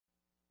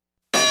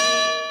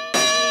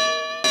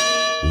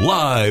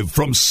Live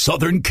from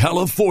Southern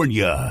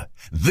California,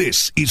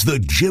 this is the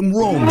Jim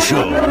Rome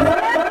Show.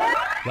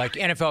 Like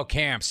NFL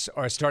camps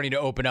are starting to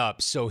open up,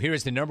 so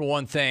here's the number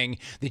one thing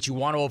that you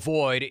want to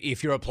avoid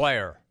if you're a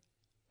player.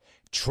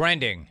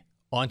 Trending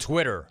on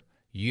Twitter.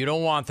 You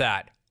don't want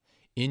that.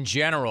 In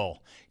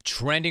general,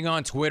 trending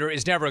on Twitter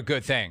is never a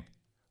good thing.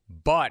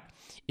 But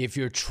if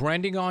you're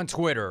trending on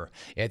Twitter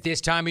at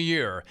this time of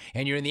year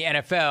and you're in the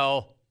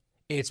NFL,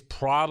 it's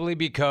probably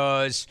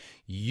because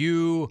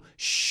you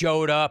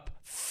showed up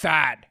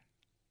fat.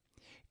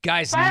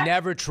 Guys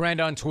never trend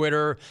on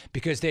Twitter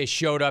because they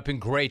showed up in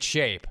great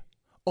shape.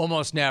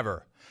 Almost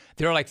never.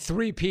 There are like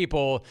 3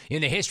 people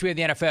in the history of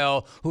the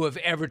NFL who have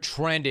ever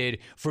trended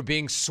for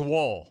being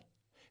swole.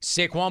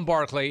 Saquon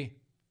Barkley,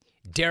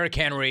 Derrick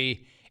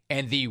Henry,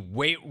 and the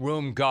weight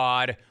room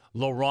god,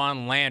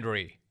 LaRon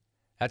Landry.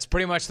 That's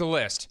pretty much the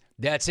list.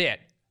 That's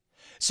it.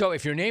 So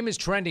if your name is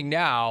trending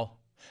now,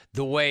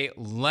 the way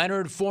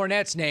Leonard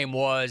Fournette's name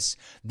was,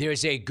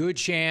 there's a good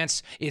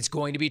chance it's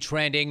going to be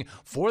trending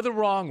for the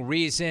wrong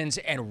reasons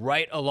and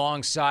right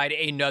alongside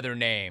another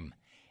name,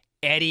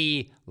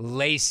 Eddie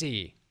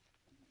Lacy.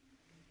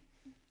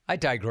 I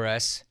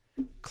digress.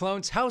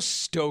 Clones, how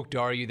stoked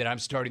are you that I'm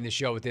starting the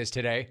show with this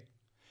today?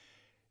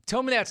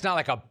 Tell me that's not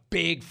like a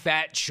big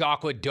fat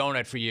chocolate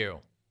donut for you.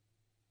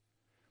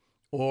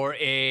 Or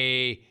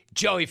a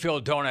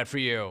jelly-filled donut for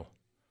you.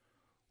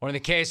 Or in the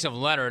case of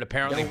Leonard,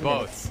 apparently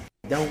both.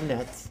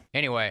 Donuts.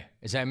 Anyway,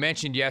 as I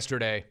mentioned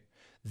yesterday,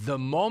 the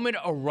moment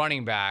a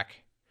running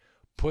back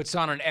puts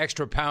on an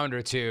extra pound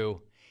or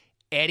two,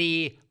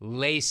 Eddie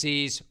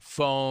Lacy's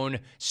phone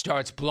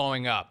starts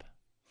blowing up.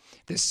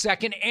 The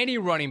second any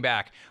running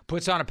back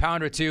puts on a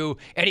pound or two,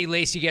 Eddie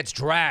Lacy gets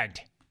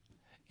dragged.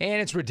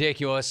 And it's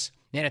ridiculous,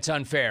 and it's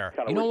unfair.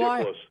 You know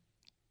why?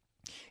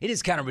 It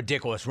is kind of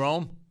ridiculous,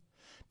 Rome.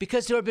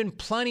 Because there have been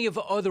plenty of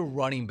other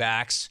running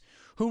backs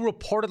who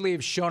reportedly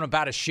have shown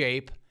about a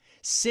shape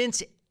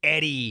since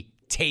Eddie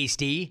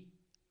Tasty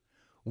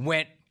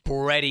went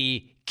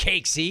bready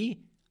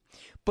cakesy.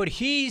 But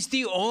he's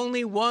the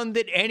only one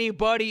that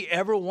anybody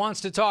ever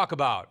wants to talk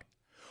about.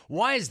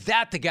 Why is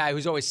that the guy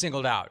who's always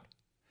singled out?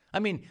 I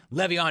mean,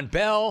 Le'Veon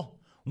Bell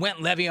went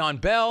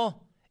Le'Veon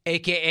Bell,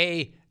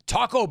 a.k.a.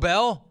 Taco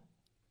Bell.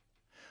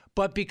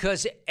 But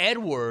because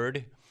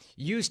Edward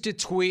used to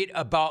tweet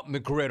about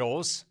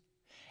McGriddles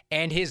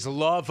and his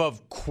love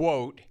of,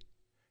 quote,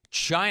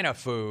 China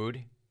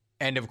food,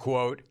 end of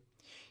quote,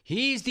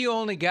 he's the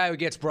only guy who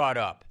gets brought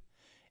up.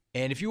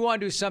 And if you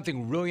want to do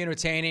something really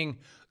entertaining,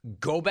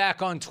 go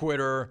back on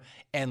Twitter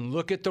and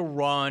look at the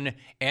run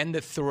and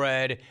the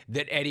thread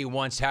that Eddie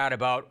once had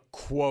about,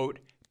 quote,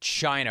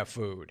 China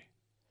food.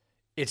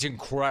 It's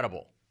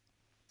incredible.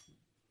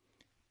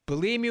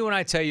 Believe me when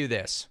I tell you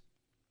this.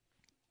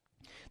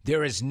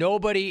 There is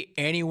nobody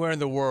anywhere in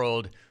the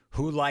world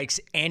who likes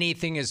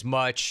anything as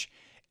much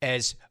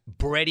as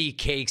Bready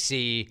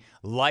Cakesy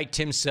liked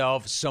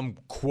himself some,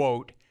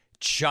 quote,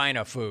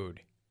 China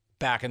food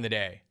back in the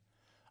day.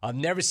 I've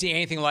never seen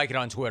anything like it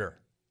on Twitter.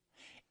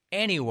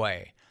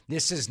 Anyway,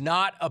 this is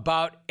not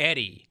about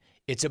Eddie.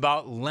 It's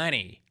about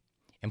Lenny.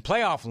 And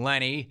playoff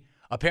Lenny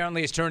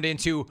apparently has turned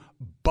into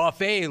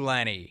Buffet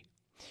Lenny.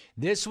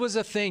 This was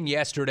a thing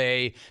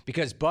yesterday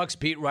because Bucs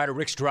beat writer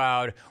Rick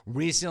Stroud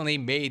recently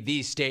made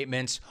these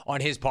statements on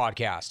his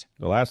podcast.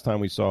 The last time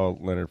we saw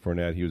Leonard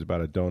Fournette, he was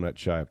about a donut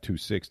shy of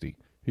 260.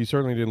 He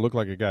certainly didn't look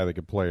like a guy that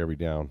could play every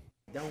down.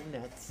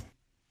 Donuts.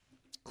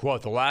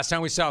 Quote, the last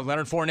time we saw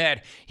Leonard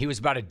Fournette, he was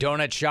about a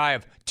donut shy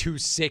of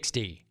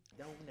 260.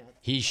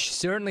 He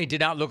certainly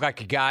did not look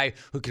like a guy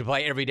who could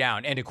play every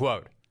down, end of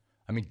quote.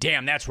 I mean,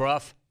 damn, that's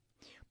rough.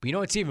 But you know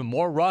what's even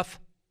more rough?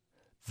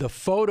 The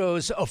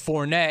photos of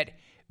Fournette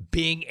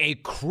being a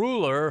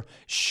crueler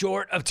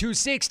short of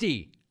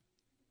 260.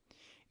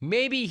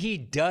 Maybe he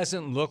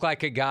doesn't look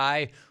like a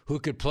guy who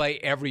could play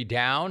every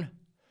down,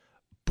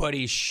 but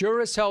he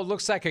sure as hell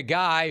looks like a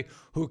guy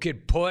who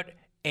could put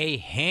a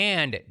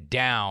hand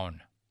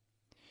down.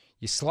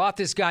 You slot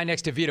this guy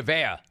next to Vita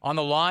Vea on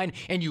the line,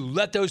 and you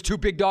let those 2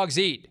 big dogs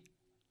eat.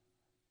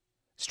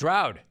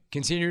 Stroud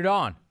continued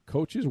on.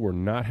 Coaches were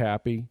not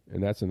happy,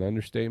 and that's an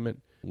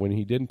understatement, when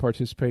he didn't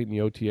participate in the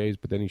OTAs,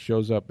 but then he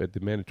shows up at the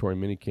mandatory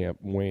minicamp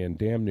weighing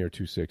damn near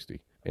 260.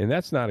 And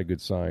that's not a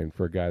good sign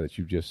for a guy that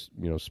you've just,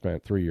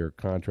 spent 3-year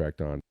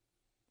contract on.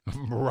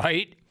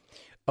 Right?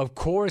 Of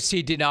course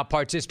he did not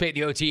participate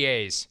in the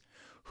OTAs.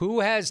 Who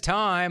has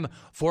time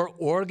for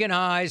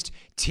organized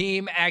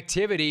team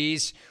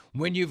activities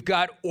when you've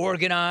got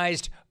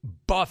organized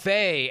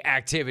buffet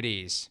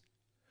activities?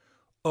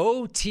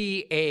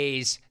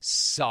 OTAs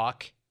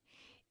suck.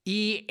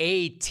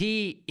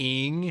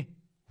 EAT-ing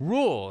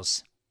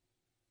rules.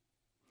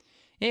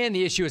 And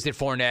the issue is that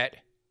Fournette,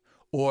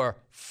 or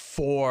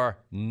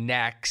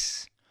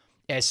Fournex,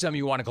 as some of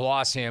you want to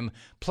gloss him,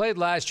 played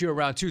last year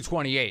around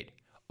 228,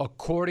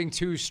 according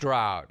to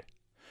Stroud.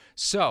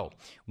 So,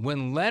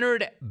 when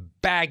Leonard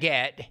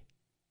Baguette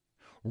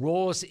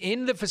rolls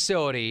in the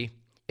facility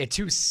at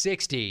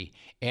 260,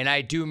 and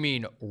I do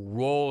mean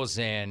rolls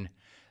in,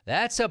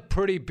 that's a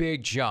pretty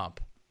big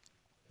jump.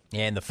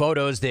 And the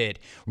photos that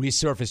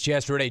resurfaced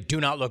yesterday do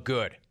not look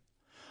good.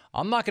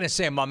 I'm not going to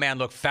say my man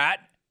looked fat,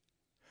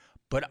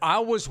 but I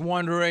was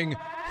wondering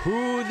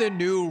who the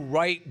new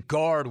right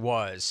guard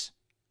was.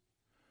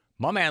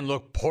 My man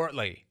looked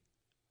portly,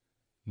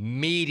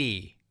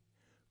 meaty,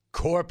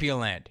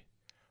 corpulent,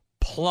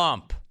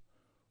 plump,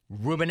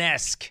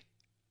 Rubenesque.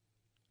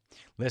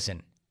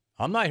 Listen,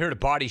 I'm not here to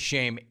body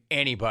shame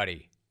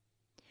anybody,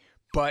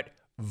 but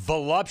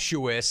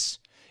voluptuous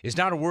is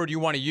not a word you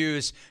want to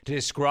use to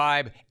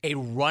describe a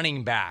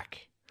running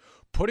back.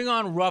 Putting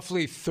on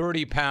roughly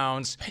 30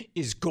 pounds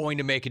is going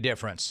to make a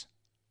difference.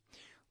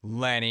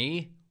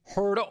 Lenny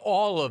heard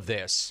all of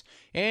this,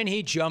 and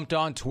he jumped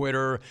on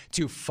Twitter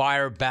to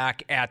fire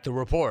back at the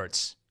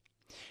reports.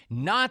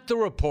 Not the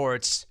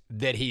reports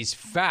that he's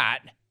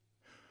fat,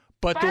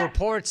 but the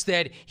reports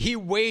that he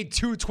weighed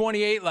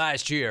 228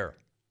 last year.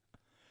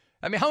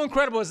 I mean, how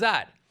incredible is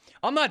that?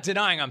 I'm not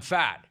denying I'm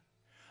fat.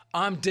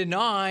 I'm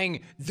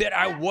denying that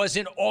I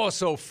wasn't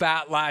also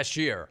fat last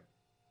year.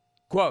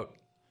 Quote,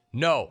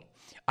 no,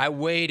 I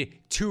weighed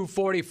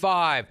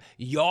 245.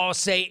 Y'all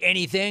say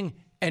anything?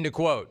 End of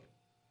quote.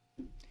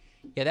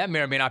 Yeah, that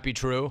may or may not be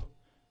true.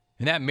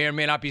 And that may or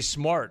may not be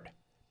smart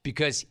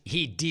because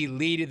he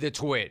deleted the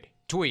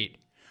tweet.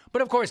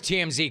 But of course,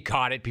 TMZ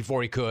caught it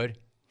before he could,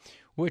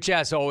 which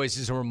as always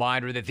is a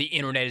reminder that the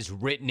internet is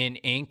written in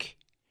ink.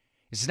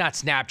 This is not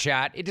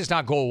Snapchat. It does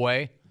not go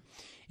away.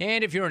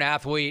 And if you're an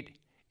athlete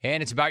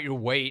and it's about your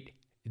weight,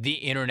 the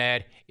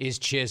internet is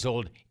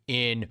chiseled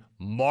in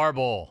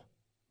marble.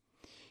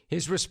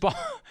 His response,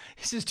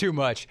 this is too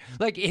much.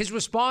 Like, his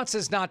response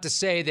is not to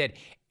say that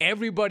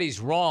everybody's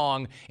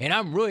wrong and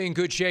I'm really in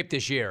good shape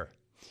this year.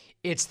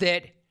 It's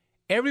that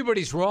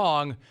everybody's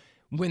wrong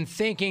when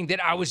thinking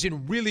that I was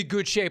in really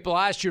good shape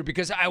last year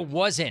because I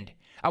wasn't.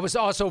 I was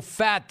also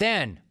fat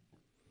then.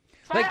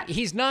 Like,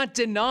 he's not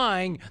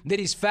denying that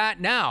he's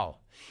fat now.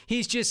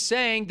 He's just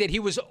saying that he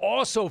was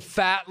also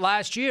fat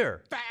last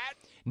year.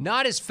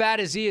 Not as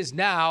fat as he is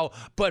now,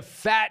 but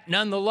fat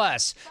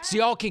nonetheless. So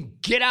y'all can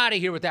get out of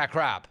here with that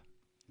crap.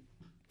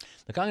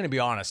 Look, I'm going to be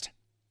honest.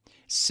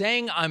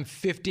 Saying I'm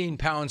 15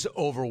 pounds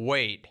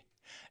overweight,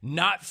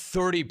 not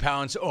 30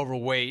 pounds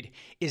overweight,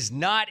 is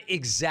not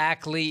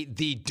exactly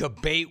the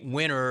debate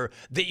winner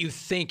that you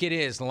think it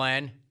is,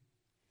 Len.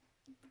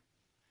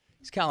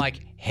 It's kind of like,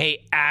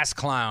 hey, ass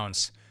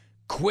clowns,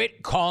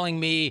 quit calling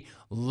me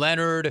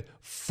Leonard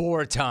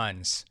 4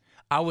 Tons.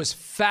 I was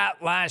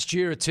fat last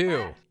year,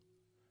 too.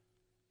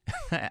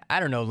 I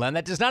don't know, Len.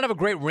 That does not have a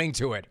great ring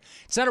to it.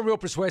 It's not a real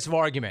persuasive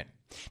argument.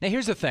 Now,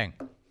 here's the thing.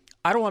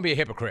 I don't want to be a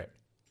hypocrite.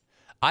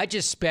 I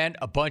just spent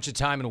a bunch of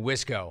time in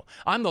Wisco.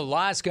 I'm the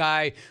last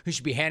guy who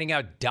should be handing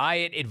out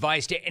diet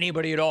advice to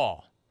anybody at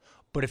all.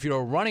 But if you're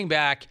a running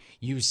back,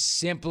 you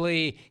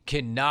simply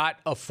cannot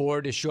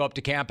afford to show up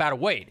to camp out of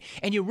weight.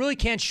 And you really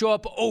can't show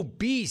up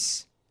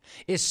obese,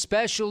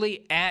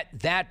 especially at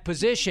that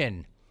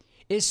position.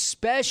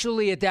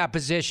 Especially at that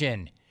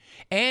position.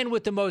 And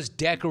with the most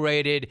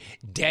decorated,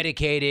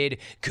 dedicated,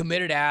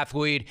 committed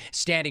athlete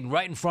standing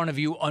right in front of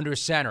you under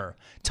center.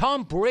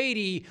 Tom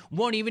Brady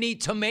won't even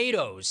eat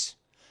tomatoes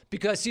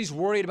because he's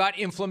worried about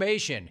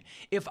inflammation.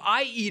 If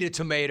I eat a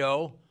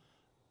tomato,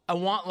 I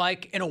want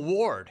like an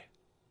award.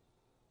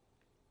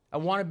 I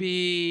want to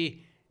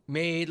be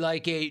made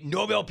like a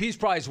Nobel Peace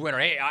Prize winner.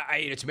 Hey, I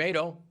ate a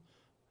tomato.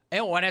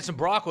 And why not some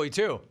broccoli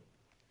too?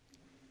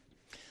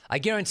 I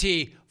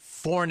guarantee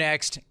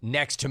Fournex's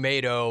next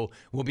tomato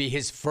will be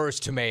his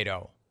first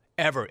tomato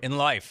ever in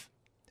life.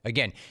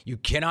 Again, you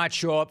cannot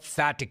show up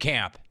fat to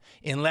camp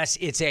unless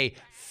it's a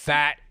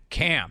fat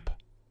camp,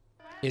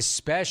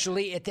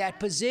 especially at that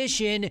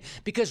position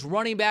because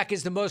running back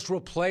is the most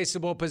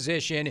replaceable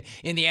position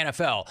in the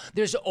NFL.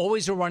 There's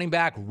always a running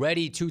back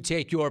ready to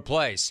take your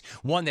place,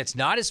 one that's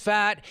not as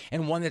fat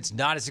and one that's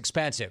not as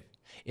expensive,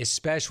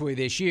 especially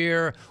this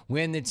year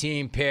when the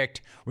team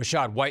picked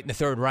Rachaad White in the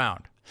 3rd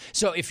round.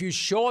 So if you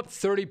show up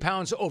 30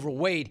 pounds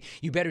overweight,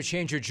 you better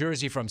change your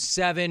jersey from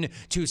 7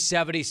 to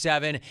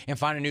 77 and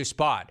find a new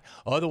spot.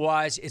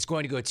 Otherwise, it's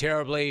going to go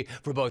terribly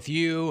for both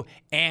you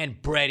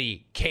and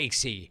Brady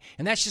Cakesy.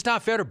 And that's just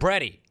not fair to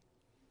Brady.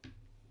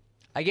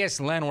 I guess,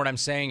 Len, what I'm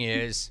saying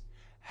is,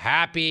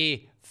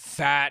 happy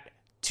Fat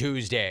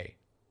Tuesday.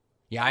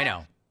 Yeah, I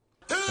know.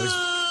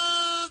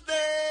 Tuesday!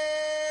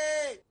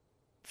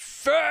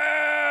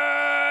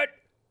 Fat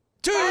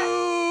Tuesday!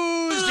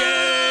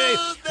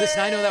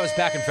 Listen, I know that was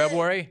back in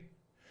February,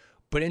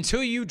 but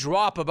until you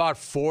drop about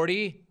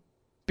 40,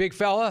 big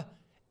fella,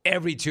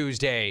 every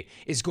Tuesday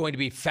is going to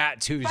be Fat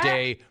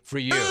Tuesday for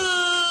you.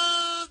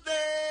 Tuesday!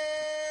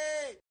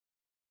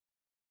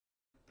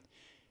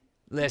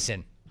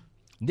 Listen,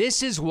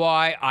 this is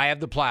why I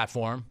have the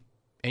platform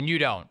and you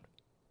don't.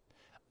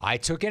 I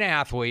took an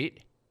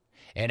athlete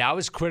and I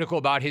was critical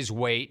about his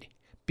weight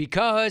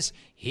because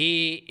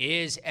he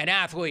is an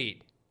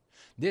athlete.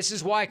 This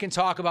is why I can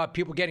talk about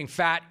people getting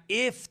fat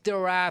if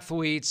they're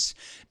athletes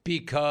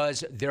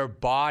because their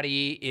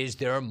body is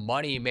their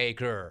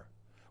moneymaker.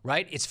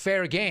 right? It's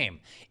fair game.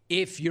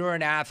 If you're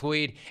an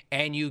athlete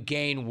and you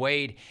gain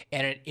weight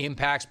and it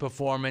impacts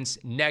performance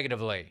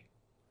negatively,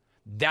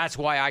 that's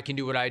why I can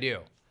do what I do.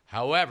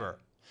 However,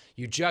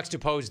 you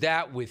juxtapose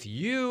that with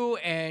you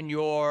and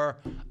your,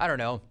 I don't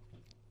know,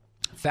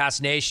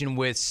 fascination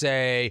with,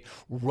 say,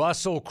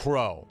 Russell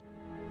Crowe.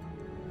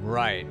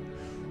 Right.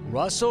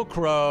 Russell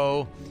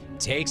Crowe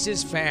takes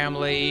his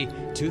family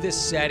to the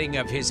setting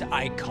of his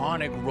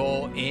iconic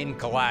role in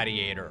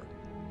Gladiator.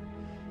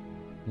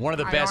 One of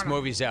the best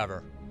movies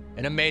ever.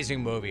 An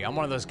amazing movie. I'm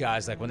one of those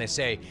guys, like when they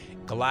say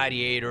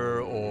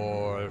Gladiator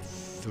or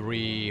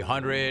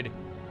 300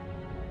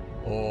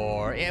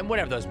 or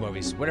whatever those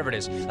movies, whatever it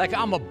is. Like,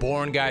 I'm a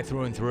Bourne guy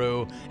through and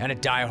through and a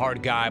Die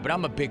Hard guy, but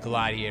I'm a big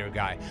Gladiator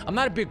guy. I'm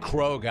not a big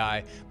Crow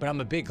guy, but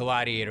I'm a big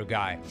Gladiator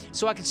guy.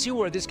 So I can see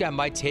where this guy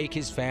might take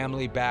his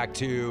family back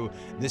to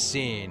the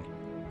scene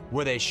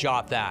where they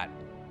shot that.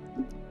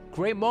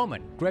 Great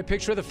moment. Great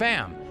picture of the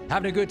fam.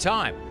 Having a good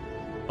time.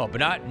 Oh,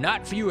 but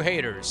not for you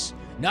haters.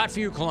 Not for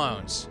you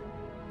clones.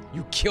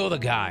 You kill the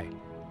guy.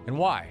 And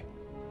why?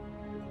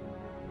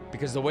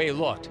 Because of the way he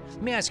looked.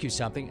 Let me ask you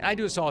something. I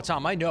do this all the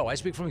time. I know. I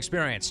speak from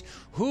experience.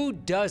 Who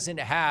doesn't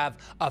have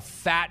a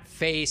fat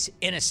face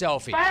in a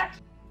selfie? Fat.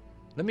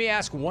 Let me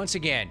ask once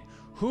again.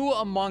 Who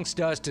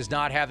amongst us does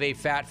not have a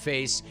fat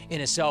face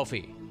in a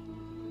selfie?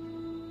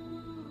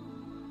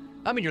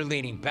 I mean, you're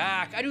leaning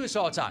back. I do this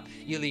all the time.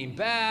 You lean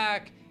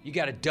back. You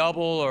got a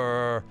double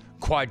or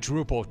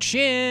quadruple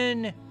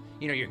chin.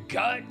 You know, your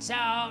gut's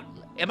out.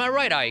 Am I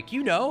right, Ike?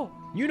 You know.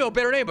 You know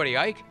better than anybody,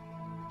 Ike.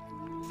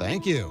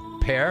 Thank you.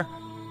 Pear.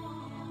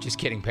 Just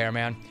kidding, Pear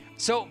Man.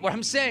 So what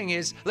I'm saying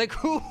is, like,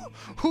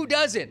 who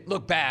doesn't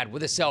look bad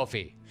with a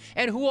selfie?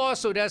 And who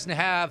also doesn't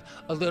have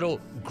a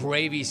little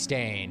gravy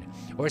stain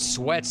or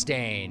sweat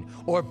stain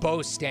or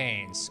bow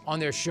stains on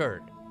their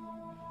shirt?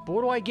 But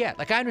what do I get?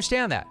 Like, I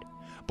understand that.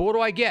 But what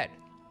do I get?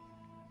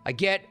 I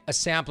get a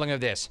sampling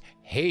of this.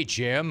 Hey,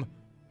 Jim.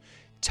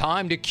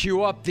 Time to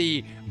cue up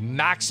the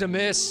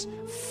Maximus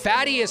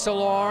Fattius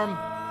alarm.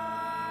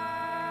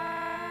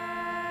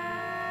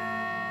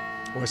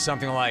 Or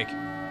something like,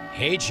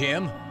 hey,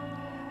 Jim,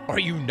 are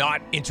you not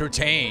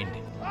entertained?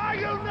 Are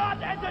you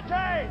not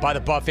entertained? By the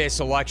buffet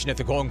selection at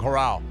the Golden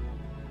Corral.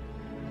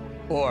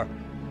 Or,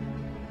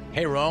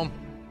 hey, Rome,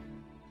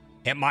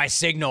 at my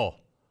signal,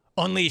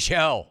 unleash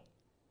hell.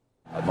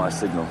 At my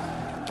signal,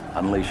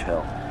 unleash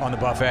hell. On the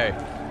buffet.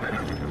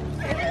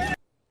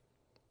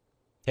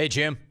 Hey,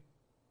 Jim,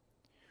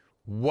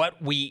 what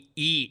we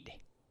eat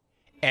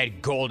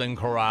at Golden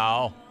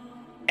Corral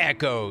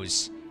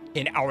echoes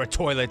in our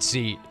toilet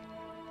seat.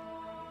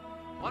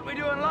 What we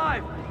doing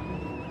live?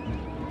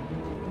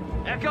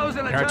 Echoes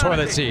in our eternity.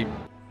 Toilet seat.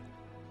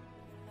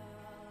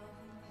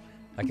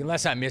 Like,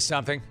 unless I missed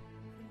something,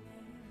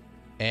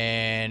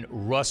 and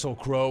Russell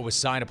Crowe was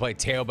signed to play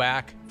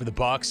tailback for the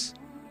Bucs,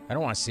 I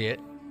don't want to see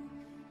it.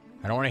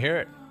 I don't want to hear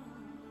it.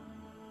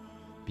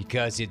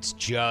 Because it's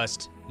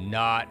just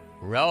not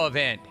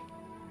relevant.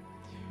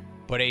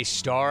 But a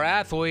star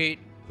athlete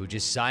who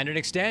just signed an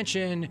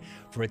extension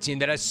for a team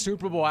that has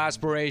Super Bowl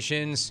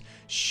aspirations,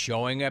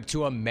 showing up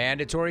to a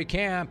mandatory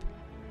camp,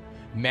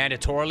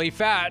 mandatorily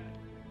fat.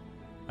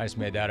 I just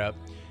made that up.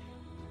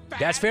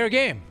 That's fair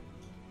game.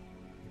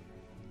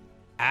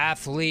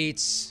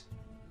 Athletes'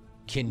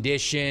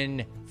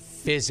 condition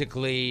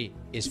physically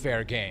is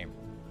fair game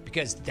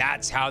because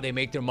that's how they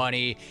make their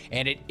money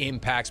and it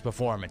impacts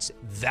performance.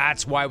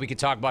 That's why we can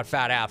talk about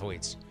fat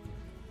athletes.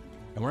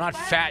 And we're not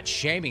fat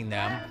shaming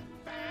them.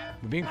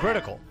 We're being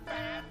critical.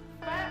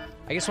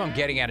 I guess what I'm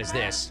getting at is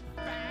this.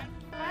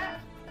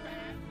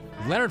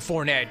 Leonard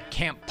Fournette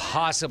can't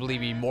possibly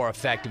be more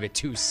effective at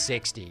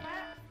 260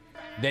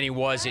 than he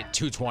was at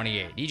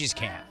 228. He just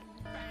can't.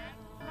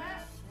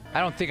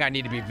 I don't think I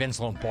need to be Vince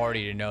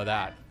Lombardi to know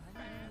that.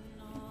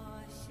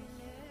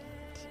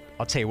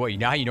 I'll tell you what,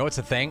 now you know it's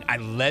a thing. I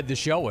led the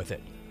show with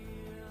it.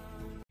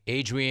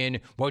 Adrian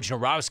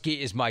Wojnarowski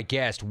is my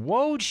guest.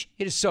 Woj,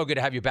 it is so good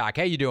to have you back.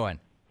 How you doing?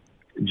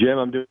 Jim,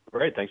 I'm doing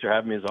great. Thanks for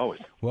having me as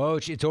always.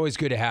 Woj, it's always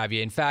good to have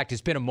you. In fact,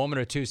 it's been a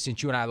moment or two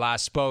since you and I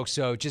last spoke,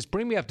 so just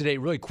bring me up to date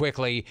really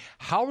quickly.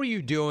 How are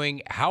you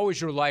doing? How is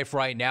your life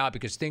right now?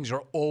 Because things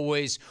are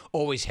always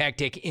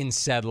hectic in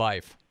said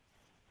life.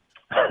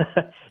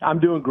 I'm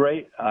doing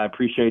great. I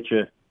appreciate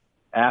you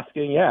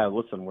asking. Yeah,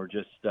 listen, we're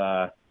just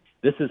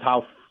this is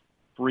how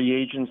free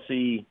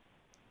agency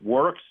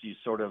works. You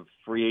sort of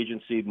free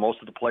agency, most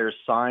of the players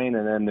sign,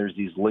 and then there's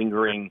these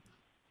lingering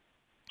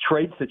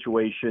trade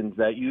situations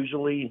that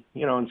usually,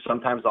 and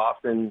sometimes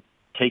often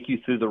take you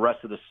through the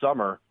rest of the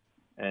summer.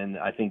 And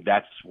I think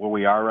that's where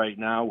we are right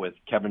now with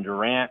Kevin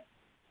Durant,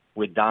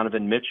 with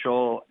Donovan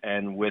Mitchell,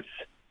 and with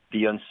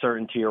the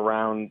uncertainty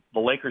around the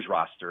Lakers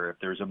roster. If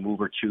there's a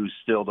move or two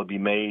still to be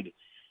made,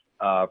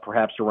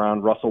 perhaps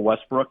around Russell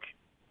Westbrook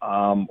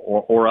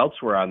or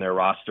elsewhere on their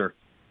roster.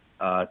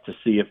 to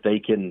see if they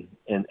can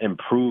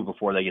improve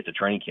before they get to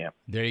training camp.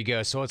 There you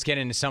go. So let's get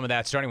into some of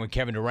that, starting with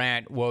Kevin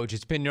Durant. Woj,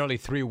 it's been nearly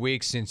 3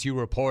 weeks since you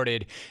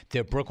reported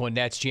that Brooklyn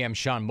Nets GM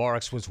Sean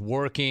Marks was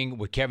working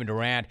with Kevin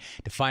Durant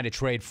to find a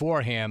trade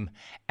for him.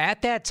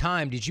 At that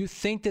time, did you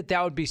think that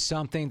that would be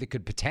something that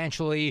could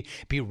potentially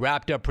be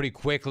wrapped up pretty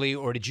quickly,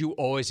 or did you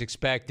always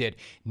expect that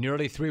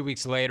nearly 3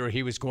 weeks later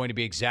he was going to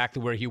be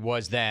exactly where he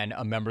was then,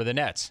 a member of the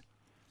Nets?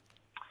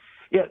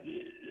 Yeah,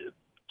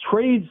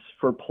 trades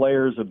for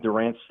players of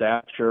Durant's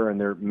stature,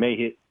 and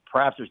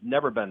perhaps there's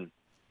never been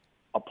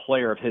a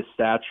player of his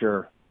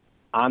stature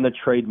on the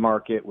trade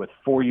market with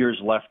 4 years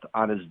left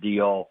on his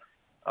deal,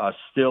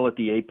 still at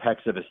the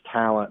apex of his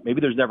talent.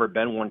 Maybe there's never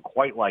been one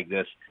quite like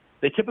this.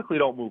 They typically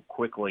don't move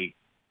quickly,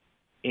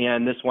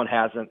 and this one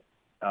hasn't.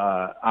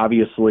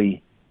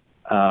 Obviously,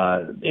 there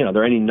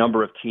are any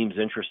number of teams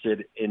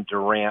interested in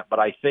Durant, but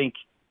I think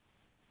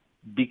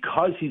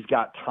because he's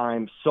got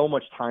so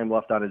much time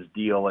left on his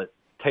deal, it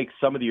takes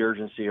some of the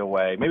urgency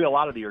away, maybe a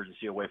lot of the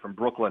urgency away from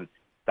Brooklyn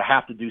to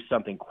have to do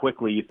something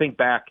quickly. You think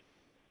back,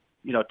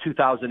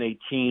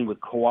 2018 with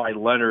Kawhi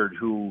Leonard,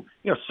 who,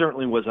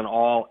 certainly was an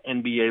all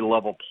NBA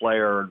level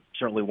player,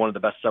 certainly one of the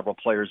best several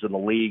players in the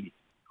league.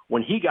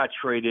 When he got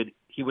traded,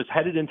 he was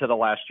headed into the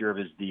last year of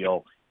his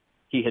deal.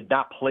 He had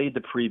not played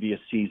the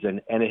previous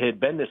season, and it had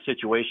been this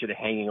situation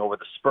hanging over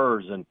the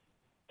Spurs, and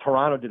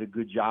Toronto did a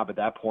good job at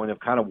that point of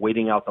kind of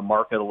waiting out the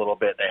market a little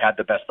bit. They had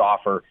the best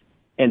offer,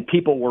 and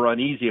people were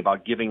uneasy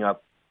about giving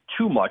up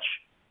too much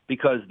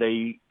because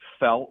they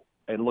felt,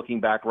 and looking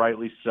back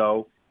rightly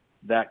so,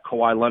 that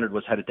Kawhi Leonard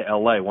was headed to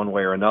L.A. one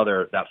way or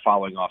another that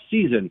following off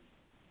season.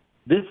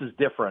 This is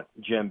different,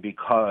 Jim,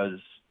 because,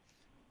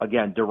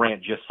 again,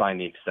 Durant just signed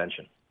the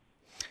extension.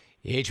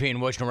 Adrian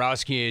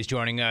Wojnarowski is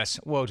joining us.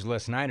 Woj,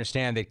 listen, I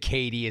understand that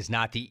KD is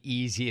not the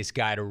easiest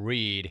guy to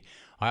read.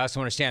 I also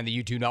understand that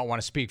you do not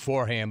want to speak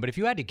for him. But if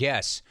you had to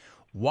guess,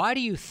 why do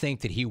you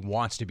think that he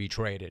wants to be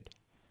traded?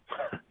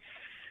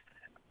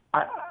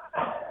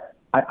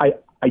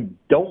 I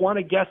don't want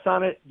to guess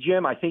on it,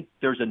 Jim. I think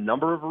there's a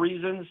number of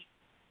reasons.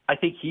 I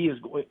think he's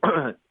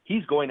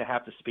going to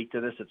have to speak to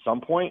this at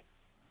some point.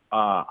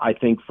 I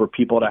think for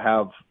people to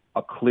have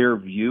a clear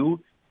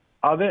view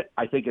of it,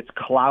 I think it's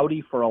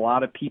cloudy for a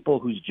lot of people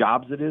whose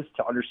jobs it is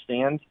to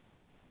understand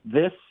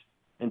this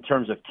in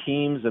terms of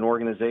teams and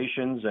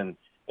organizations and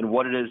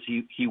what it is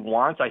he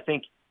wants. I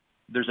think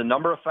there's a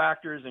number of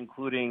factors,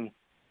 including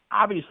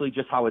obviously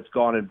just how it's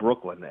gone in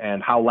Brooklyn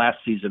and how last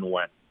season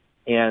went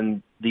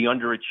and the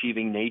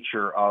underachieving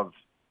nature of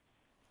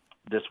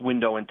this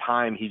window in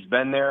time he's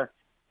been there.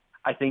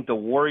 I think the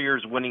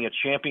Warriors winning a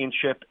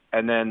championship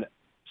and then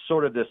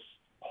sort of this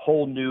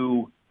whole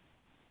new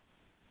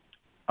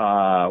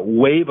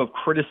wave of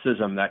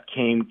criticism that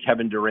came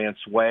Kevin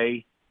Durant's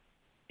way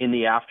in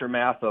the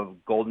aftermath of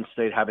Golden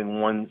State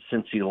having won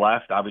since he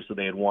left. Obviously,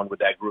 they had won with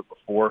that group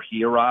before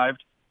he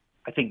arrived.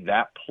 I think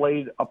that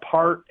played a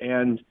part,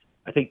 and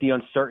I think the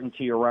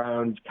uncertainty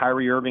around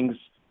Kyrie Irving's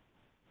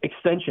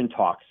extension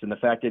talks and the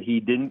fact that he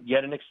didn't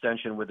get an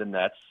extension with the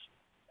Nets,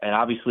 and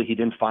obviously he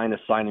didn't find a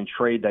sign and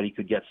trade that he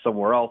could get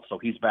somewhere else, so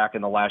he's back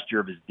in the last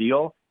year of his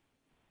deal.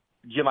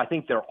 Jim, I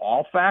think they're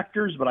all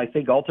factors, but I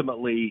think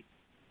ultimately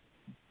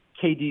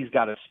KD's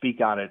got to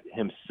speak on it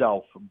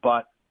himself.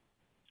 But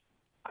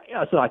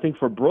so I think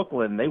for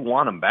Brooklyn, they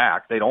want him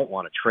back. They don't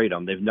want to trade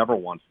him. They've never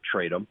wanted to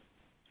trade him.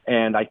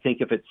 And I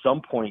think if at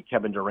some point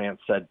Kevin Durant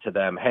said to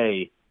them,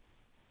 hey,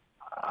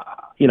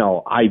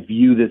 I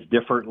view this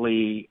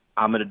differently.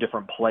 I'm in a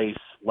different place.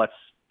 Let's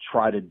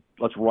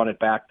run it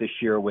back this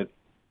year with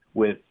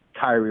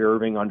Kyrie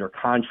Irving under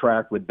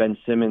contract, with Ben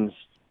Simmons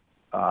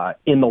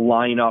in the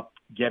lineup,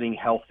 getting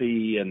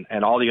healthy,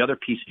 and all the other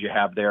pieces you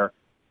have there.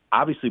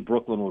 Obviously,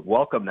 Brooklyn would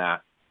welcome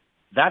that.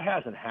 That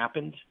hasn't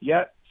happened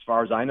yet, as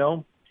far as I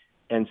know.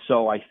 And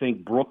so I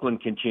think Brooklyn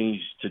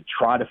continues to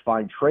try to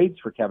find trades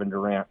for Kevin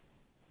Durant,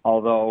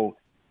 although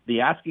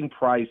the asking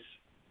price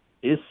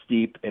is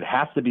steep. It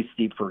has to be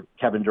steep for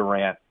Kevin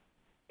Durant,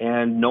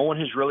 and no one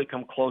has really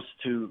come close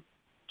to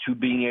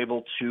being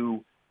able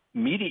to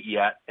meet it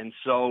yet, and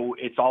so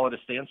it's all at a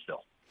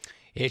standstill.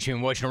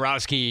 Adrian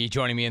Wojnarowski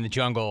joining me in the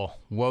jungle.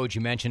 Woj, you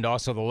mentioned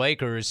also the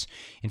Lakers.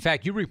 In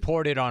fact, you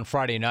reported on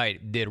Friday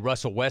night that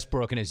Russell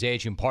Westbrook and his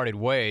agent parted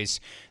ways.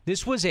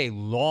 This was a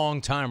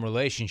long-time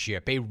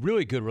relationship, a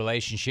really good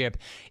relationship.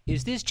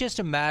 Is this just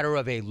a matter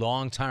of a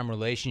long-time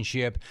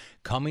relationship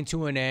coming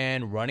to an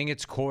end, running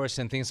its course,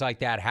 and things like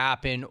that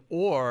happen?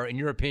 Or, in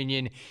your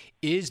opinion,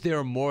 is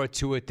there more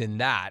to it than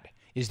that?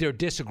 Is there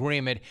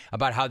disagreement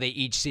about how they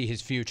each see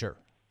his future?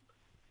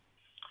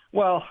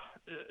 Well,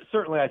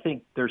 certainly I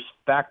think there's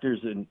factors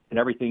in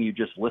everything you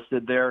just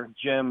listed there,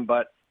 Jim,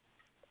 but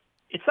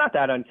it's not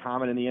that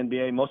uncommon in the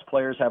NBA. Most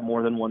players have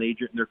more than one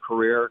agent in their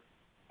career.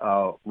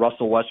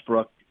 Russell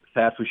Westbrook,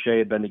 Thad Fouché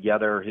had been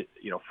together,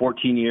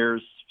 14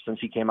 years since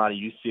he came out of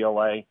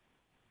UCLA,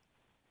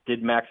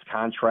 did max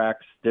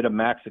contracts, did a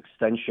max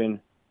extension,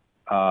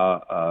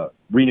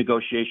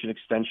 renegotiation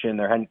extension.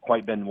 There hadn't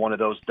quite been one of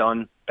those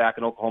done back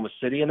in Oklahoma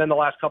City. And then the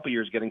last couple of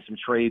years getting some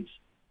trades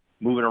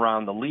moving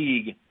around the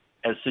league.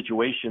 as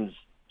situations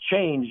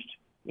changed,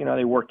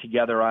 they worked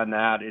together on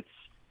that.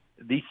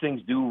 These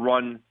things do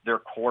run their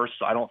course.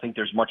 I don't think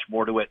there's much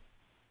more to it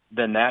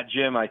than that,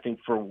 Jim. I think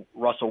for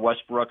Russell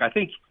Westbrook, I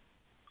think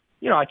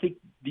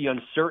the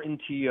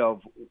uncertainty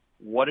of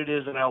what it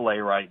is in LA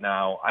right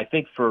now, I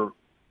think for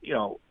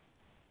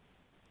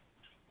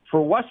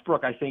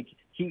Westbrook, I think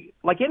he,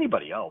 like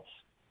anybody else,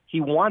 he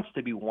wants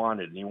to be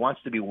wanted, and he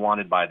wants to be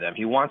wanted by them.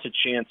 He wants a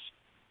chance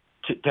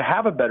to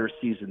have a better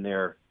season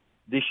there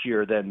this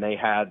year than they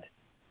had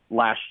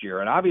last year.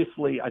 And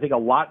obviously, I think a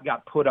lot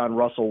got put on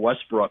Russell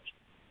Westbrook.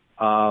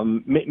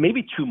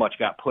 Maybe too much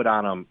got put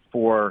on him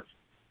for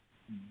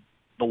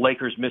the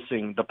Lakers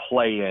missing the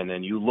play-in.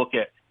 And you look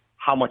at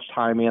how much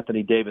time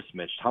Anthony Davis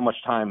missed, how much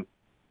time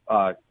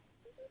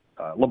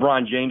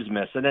LeBron James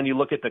missed. And then you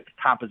look at the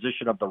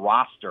composition of the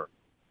roster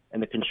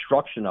and the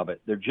construction of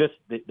it.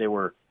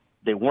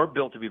 They weren't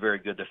built to be very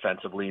good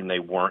defensively, and they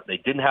weren't. They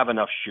didn't have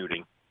enough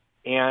shooting.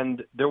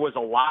 And there was a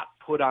lot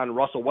put on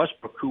Russell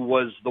Westbrook, who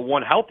was the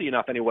one healthy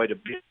enough anyway to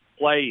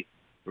play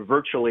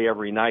virtually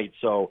every night.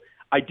 So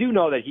I do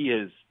know that he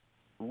has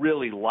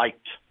really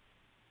liked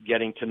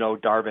getting to know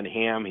Darvin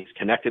Ham. He's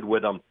connected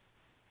with him.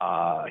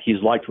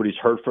 He's liked what he's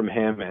heard from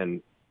him.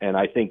 And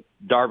I think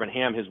Darvin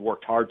Ham has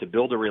worked hard to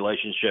build a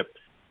relationship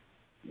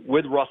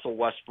with Russell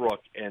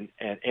Westbrook. And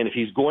if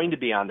he's going to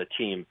be on the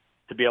team,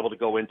 to be able to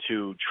go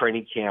into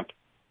training camp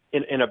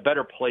in a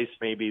better place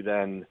maybe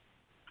than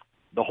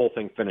the whole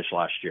thing finished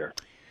last year.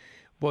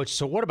 Well,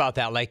 so what about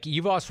that? Like,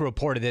 you've also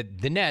reported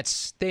that the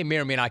Nets, they may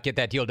or may not get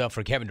that deal done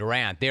for Kevin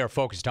Durant. They are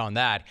focused on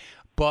that.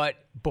 But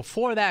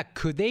before that,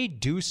 could they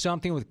do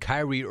something with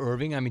Kyrie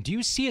Irving? I mean, do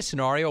you see a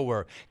scenario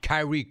where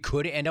Kyrie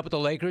could end up with the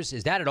Lakers?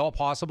 Is that at all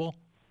possible?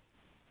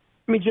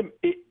 I mean, Jim,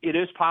 it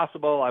is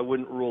possible. I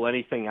wouldn't rule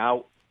anything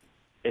out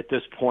at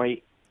this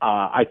point.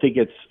 I think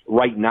it's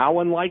right now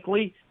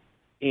unlikely.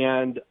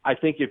 And I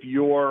think if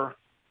you're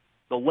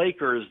the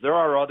Lakers, there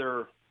are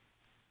other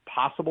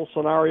possible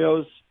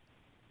scenarios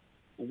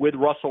with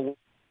Russell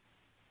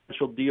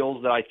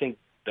deals that I think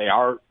they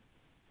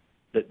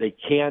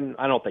can,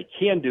 I don't know if they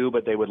can do,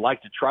 but they would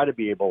like to try to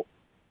be able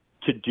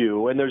to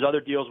do. And there's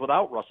other deals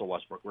without Russell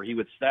Westbrook where he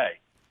would stay.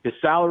 His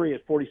salary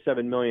at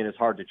 $47 million is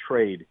hard to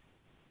trade.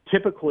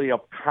 Typically, a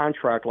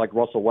contract like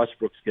Russell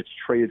Westbrook's gets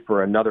traded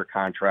for another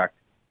contract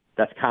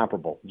that's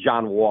comparable.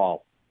 John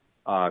Wall,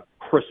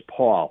 Chris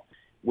Paul.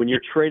 When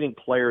you're trading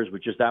players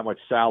with just that much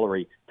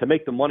salary, to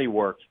make the money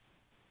work,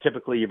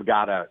 typically you've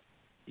got to,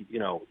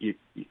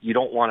 you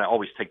don't want to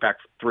always take back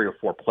 3 or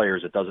 4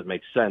 players. It doesn't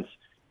make sense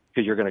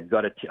because you're going to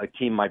gut a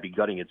team might be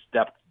gutting its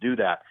depth to do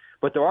that.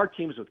 But there are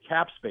teams with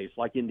cap space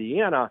like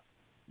Indiana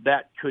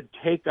that could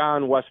take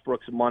on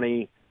Westbrook's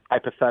money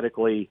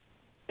hypothetically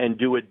and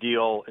do a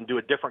deal and do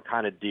a different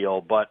kind of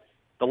deal. But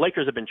the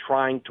Lakers have been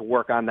trying to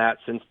work on that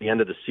since the end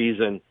of the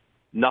season.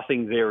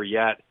 Nothing there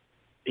yet.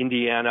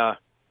 Indiana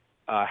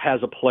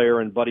has a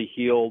player in Buddy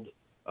Hield,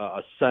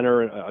 a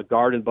center, a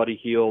guard in Buddy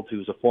Hield,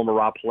 who's a former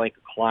Rob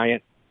Pelinka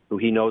client, who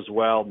he knows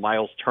well.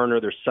 Miles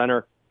Turner, their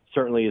center,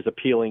 certainly is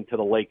appealing to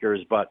the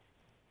Lakers, but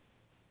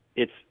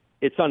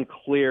it's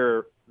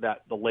unclear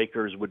that the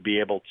Lakers would be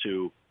able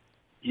to.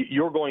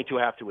 You're going to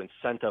have to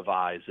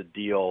incentivize a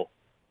deal,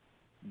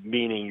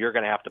 meaning you're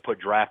going to have to put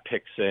draft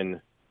picks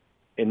in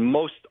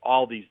most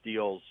all these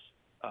deals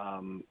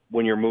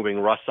when you're moving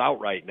Russ out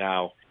right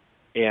now,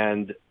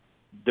 and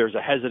there's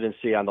a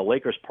hesitancy on the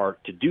Lakers'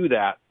 part to do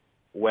that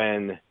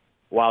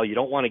while you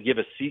don't want to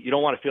you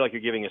don't want to feel like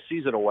you're giving a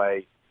season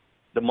away.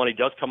 The money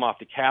does come off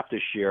the cap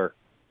this year,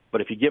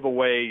 but if you give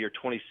away your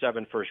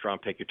 27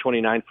 first-round pick, your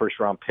 29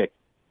 first-round pick,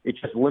 it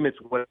just limits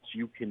what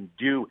you can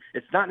do.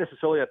 It's not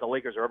necessarily that the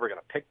Lakers are ever going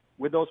to pick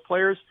with those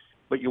players,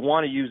 but you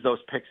want to use those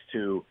picks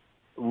to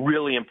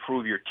really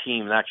improve your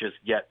team, not just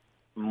get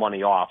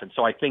money off. And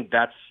so I think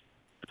that's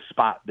the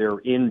spot they're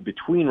in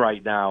between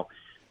right now.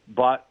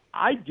 But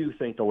I do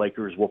think the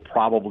Lakers will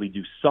probably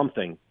do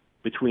something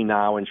between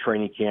now and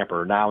training camp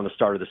or now and the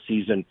start of the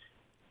season,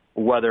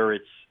 whether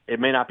it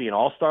may not be an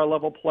all-star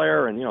level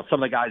player. And,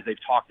 some of the guys they've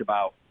talked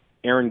about,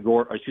 Eric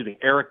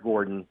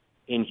Gordon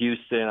in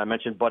Houston. I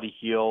mentioned Buddy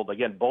Hield.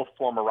 Again, both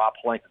former Rob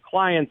Pelinka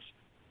clients,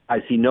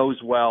 as he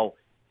knows well.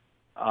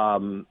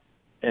 And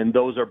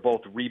those are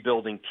both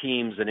rebuilding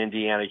teams in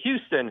Indiana,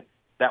 Houston,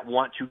 that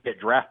want to get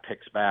draft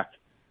picks back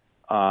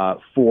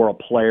for a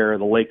player.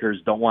 The Lakers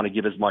don't want to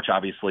give as much,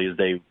 obviously, as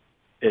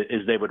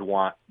they would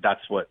want. That's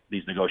what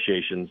these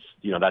negotiations,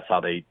 that's how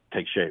they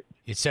take shape.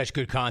 It's such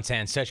good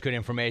content, such good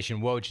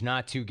information. Woj,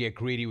 not to get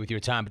greedy with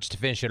your time, but just to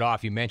finish it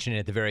off, you mentioned it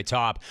at the very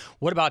top.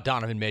 What about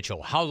Donovan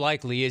Mitchell? How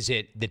likely is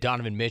it that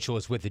Donovan Mitchell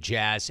is with the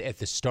Jazz at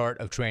the start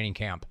of training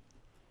camp?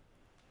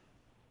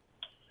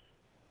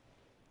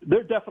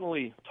 They're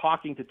definitely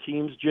talking to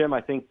teams, Jim.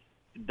 I think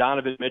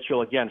Donovan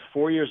Mitchell, again,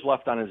 4 years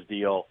left on his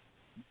deal.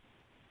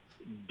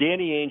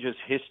 Danny Ainge's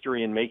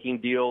history in making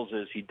deals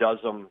is he does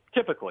them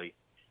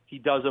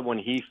when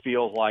he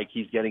feels like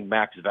he's getting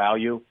max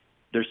value.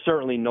 There's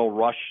certainly no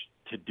rush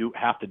to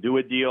have to do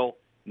a deal.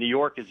 New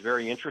York is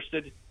very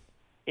interested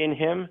in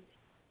him.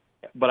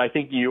 But I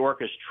think New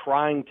York is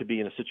trying to be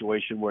in a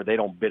situation where they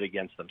don't bid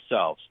against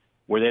themselves,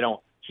 where they don't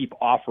keep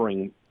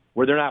offering,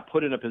 where they're not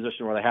put in a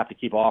position where they have to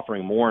keep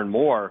offering more and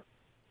more,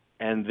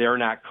 and they're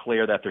not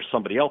clear that there's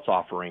somebody else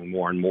offering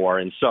more and more.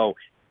 And so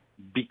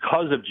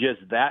because of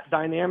just that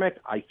dynamic,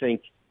 I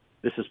think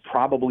this is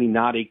probably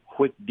not a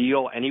quick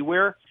deal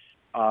anywhere.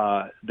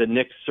 The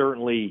Knicks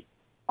certainly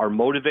are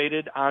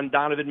motivated on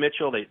Donovan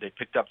Mitchell. They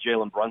picked up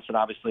Jalen Brunson,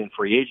 obviously, in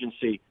free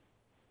agency.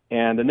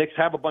 And the Knicks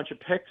have a bunch of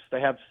picks.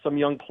 They have some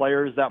young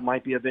players that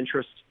might be of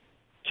interest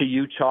to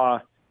Utah.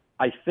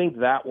 I think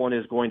that one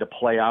is going to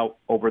play out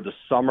over the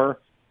summer.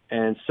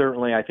 And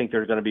certainly I think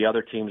there's going to be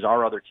other teams that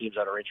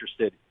are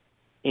interested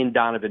in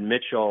Donovan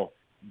Mitchell.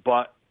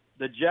 But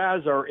the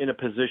Jazz are in a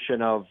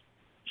position of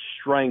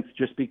strength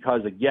just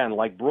because, again,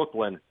 like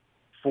Brooklyn,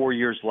 4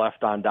 years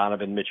left on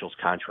Donovan Mitchell's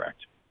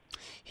contract.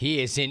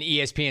 He is an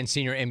ESPN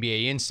senior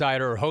NBA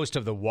insider, host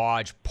of the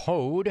Woj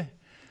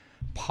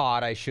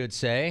Pod, I should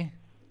say.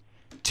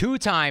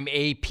 Two-time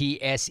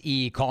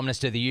APSE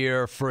Columnist of the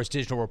Year, first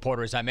digital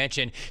reporter, as I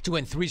mentioned, to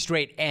win 3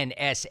 straight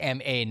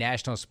NSMA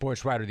National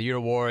Sports Writer of the Year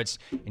awards.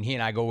 And he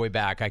and I go way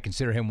back. I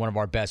consider him one of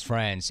our best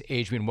friends.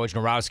 Adrian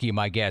Wojnarowski,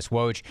 my guest.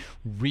 Woj,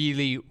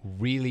 really,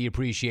 really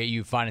appreciate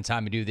you finding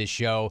time to do this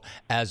show.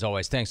 As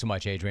always, thanks so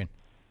much, Adrian.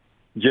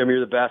 Jim, you're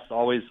the best.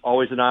 Always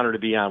an honor to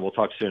be on. We'll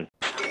talk soon.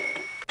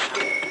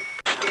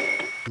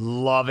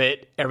 Love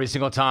it every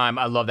single time.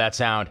 I love that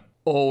sound.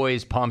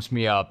 Always pumps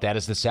me up. That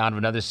is the sound of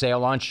another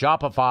sale on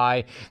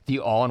Shopify, the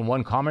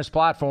all-in-one commerce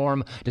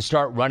platform to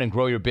start, run, and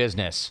grow your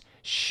business.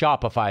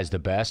 Shopify is the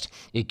best.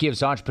 It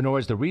gives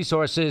entrepreneurs the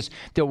resources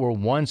that were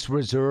once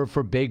reserved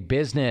for big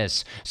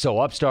business. So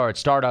upstarts,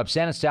 startups,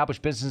 and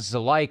established businesses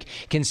alike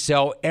can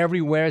sell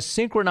everywhere,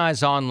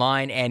 synchronize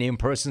online and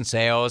in-person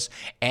sales,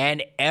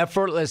 and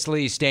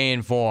effortlessly stay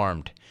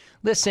informed.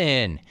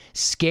 Listen,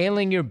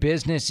 scaling your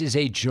business is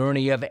a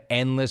journey of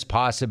endless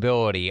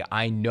possibility.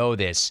 I know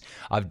this.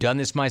 I've done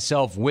this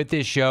myself with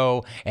this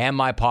show and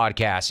my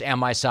podcast and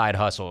my side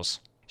hustles.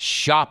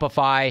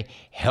 Shopify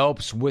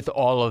helps with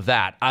all of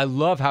that. I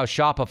love how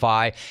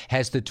Shopify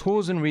has the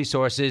tools and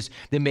resources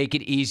that make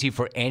it easy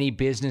for any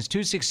business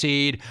to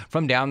succeed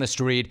from down the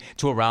street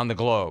to around the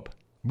globe.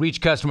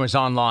 Reach customers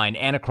online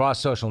and across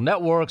social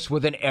networks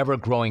with an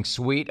ever-growing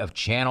suite of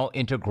channel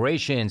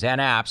integrations and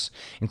apps,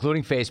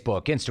 including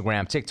Facebook,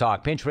 Instagram,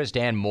 TikTok, Pinterest,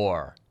 and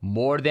more.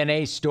 More than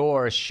a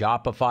store,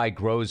 Shopify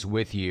grows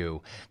with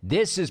you.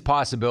 This is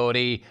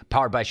Possibility,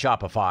 powered by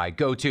Shopify.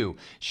 Go to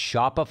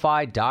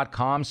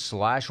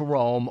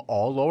shopify.com/Rome,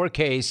 all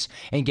lowercase,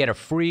 and get a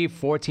free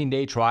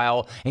 14-day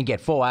trial and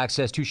get full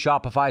access to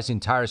Shopify's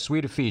entire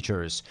suite of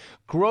features.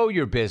 Grow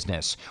your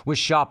business with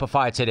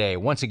Shopify today.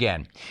 Once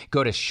again,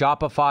 go to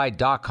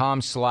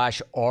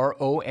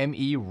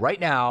shopify.com/ROME right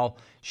now.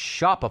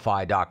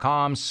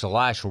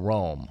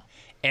 Shopify.com/Rome.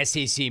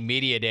 SEC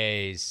Media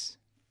Days.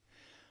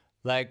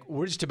 Like,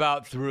 we're just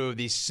about through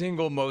the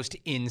single most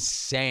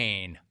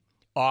insane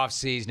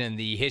offseason in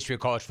the history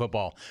of college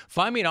football.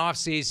 Find me an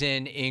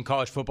offseason in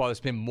college football that's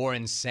been more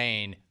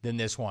insane than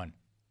this one.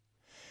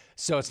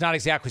 So it's not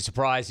exactly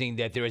surprising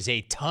that there is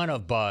a ton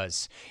of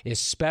buzz,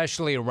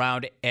 especially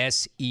around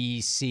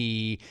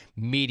SEC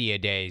Media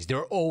Days.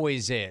 There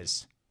always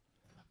is.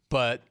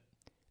 But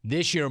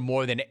this year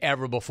more than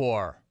ever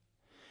before.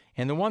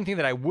 And the one thing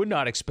that I would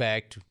not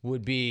expect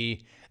would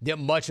be that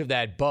much of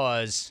that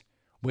buzz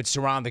would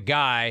surround the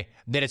guy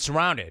that it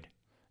surrounded.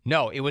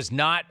 No, it was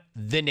not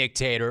the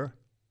Nictator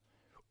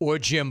or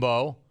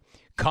Jimbo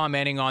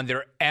commenting on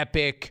their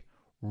epic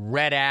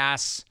red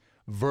ass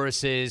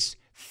versus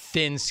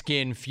thin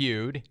skin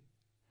feud. It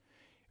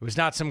was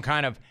not some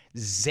kind of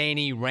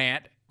zany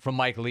rant from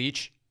Mike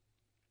Leach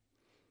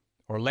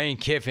or Lane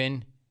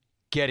Kiffin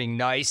getting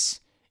nice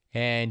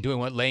and doing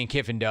what Lane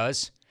Kiffin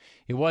does.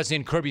 It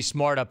wasn't Kirby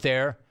Smart up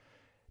there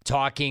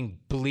talking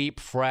bleep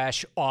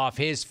fresh off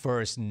his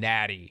first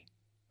natty.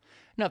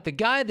 Now, the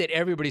guy that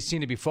everybody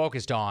seemed to be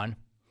focused on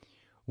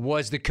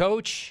was the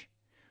coach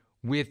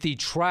with the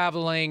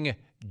traveling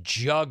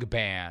jug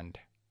band.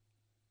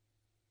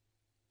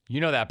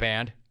 You know that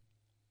band.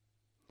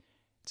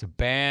 It's a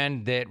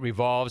band that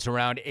revolves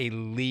around a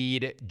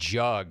lead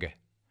jug.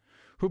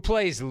 Who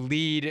plays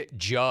lead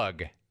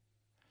jug?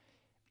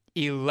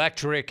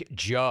 Electric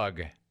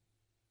Jug.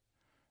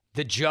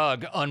 The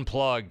Jug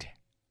Unplugged.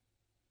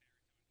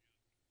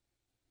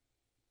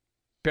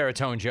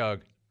 Baritone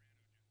Jug.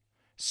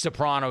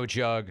 Soprano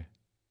Jug.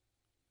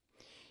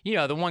 You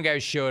know, the one guy who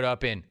showed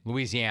up in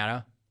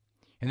Louisiana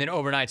and then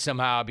overnight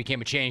somehow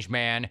became a changed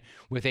man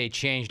with a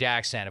changed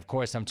accent. Of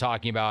course, I'm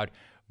talking about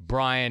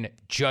Brian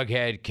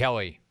Jughead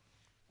Kelly.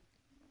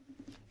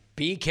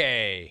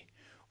 BK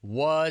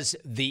was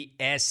the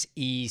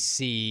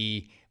SEC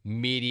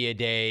Media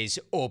Days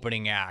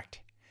opening act,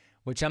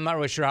 which I'm not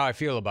really sure how I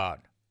feel about.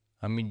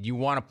 I mean, you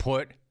want to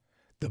put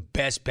the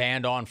best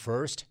band on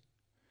first?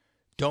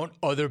 Don't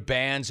other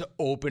bands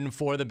open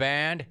for the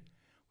band?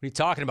 What are you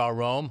talking about,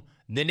 Rome?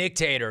 The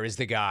Nictator is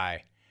the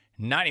guy.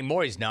 Not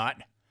anymore, he's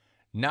not.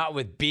 Not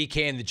with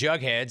BK and the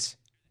Jugheads.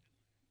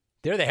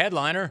 They're the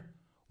headliner.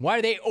 Why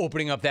are they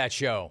opening up that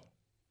show?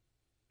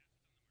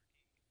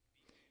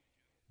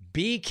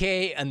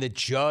 BK and the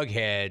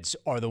Jugheads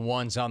are the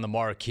ones on the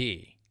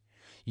marquee.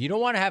 You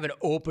don't want to have an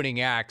opening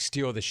act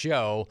steal the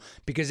show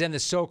because then the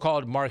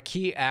so-called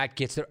marquee act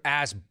gets their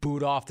ass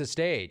booed off the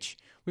stage.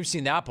 We've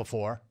seen that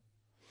before.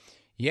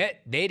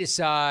 Yet they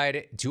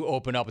decide to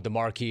open up with the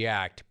marquee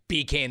act,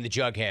 BK and the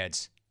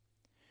Jugheads.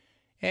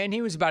 And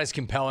he was about as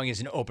compelling as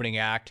an opening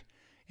act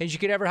as you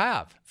could ever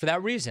have for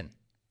that reason.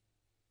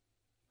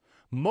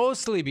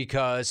 Mostly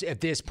because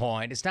at this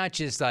point, it's not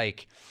just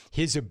like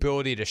his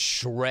ability to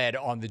shred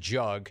on the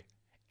jug,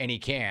 and he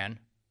can.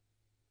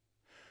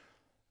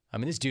 I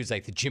mean, this dude's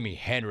like the Jimi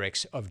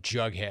Hendrix of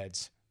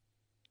Jugheads.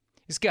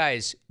 This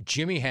guy's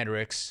Jimi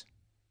Hendrix,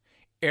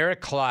 Eric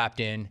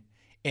Clapton,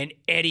 and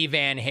Eddie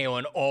Van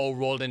Halen all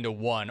rolled into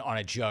one on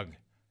a jug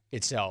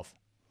itself.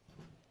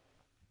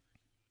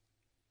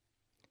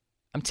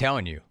 I'm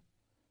telling you,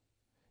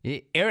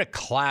 Eric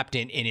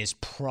Clapton in his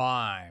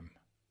prime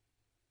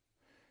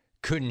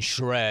couldn't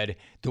shred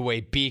the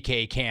way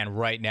BK can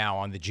right now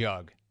on the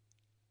jug.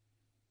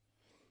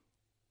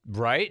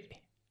 Right?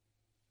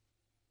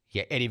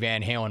 Yeah, Eddie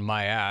Van Halen,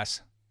 my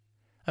ass.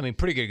 I mean,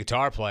 pretty good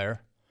guitar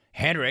player.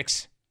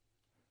 Hendrix,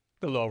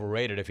 a little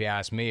overrated if you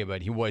ask me,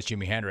 but he was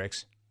Jimi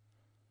Hendrix.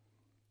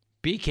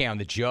 BK on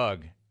the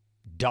jug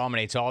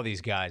dominates all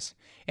these guys.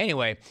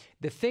 Anyway,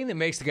 the thing that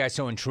makes the guy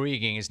so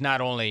intriguing is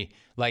not only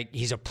like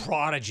he's a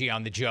prodigy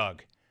on the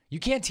jug. You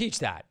can't teach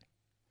that.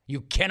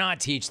 You cannot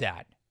teach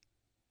that.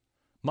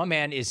 My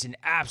man is an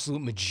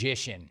absolute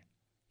magician.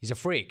 He's a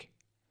freak.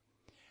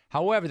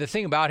 However, the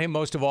thing about him,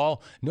 most of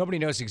all, nobody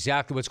knows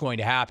exactly what's going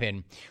to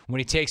happen when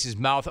he takes his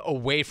mouth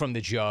away from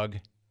the jug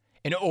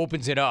and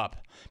opens it up,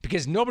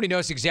 because nobody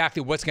knows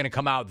exactly what's going to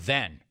come out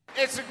then.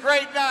 It's a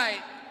great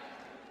night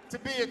to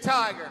be a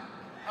Tiger.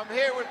 I'm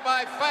here with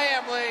my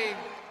family,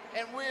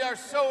 and we are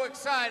so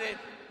excited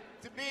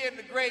to be in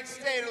the great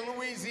state of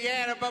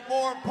Louisiana, but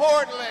more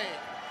importantly,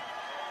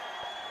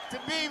 to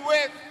be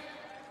with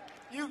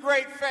you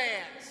great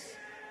fans,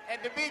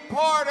 and to be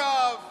part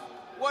of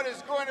what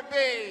is going to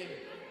be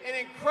an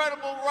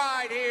incredible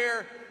ride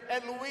here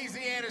at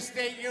Louisiana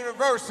State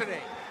University.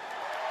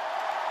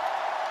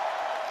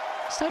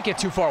 Let's not get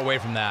too far away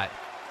from that.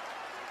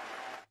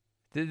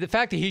 The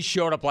fact that he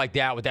showed up like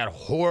that with that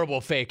horrible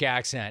fake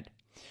accent,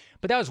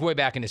 but that was way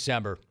back in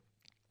December.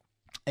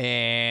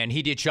 And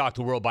he did shock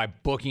the world by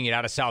booking it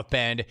out of South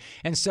Bend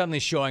and suddenly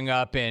showing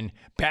up in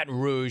Baton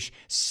Rouge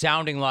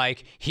sounding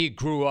like he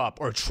grew up,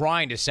 or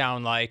trying to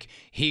sound like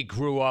he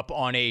grew up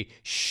on a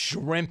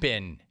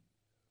shrimping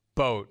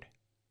boat.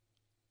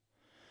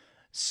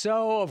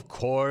 So, of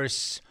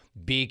course,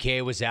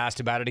 BK was asked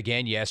about it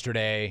again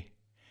yesterday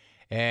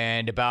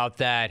and about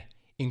that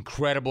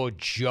incredible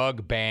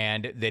jug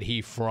band that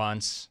he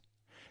fronts.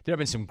 There have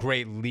been some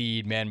great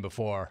lead men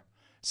before,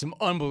 some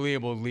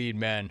unbelievable lead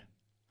men.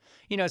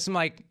 You know, some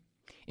like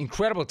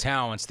incredible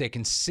talents that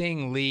can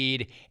sing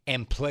lead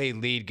and play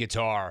lead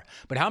guitar.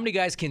 But how many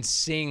guys can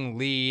sing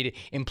lead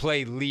and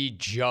play lead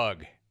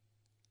jug?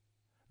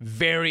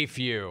 Very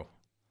few.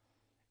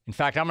 In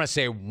fact, I'm going to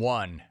say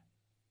one.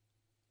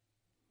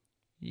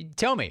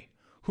 Tell me,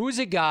 who's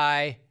a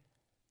guy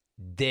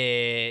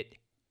that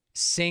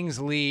sings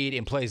lead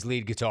and plays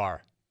lead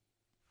guitar?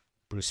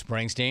 Bruce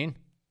Springsteen?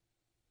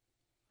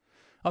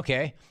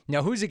 Okay,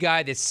 now who's a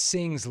guy that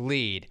sings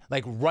lead,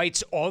 like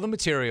writes all the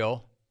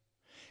material,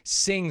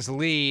 sings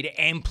lead,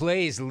 and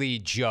plays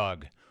lead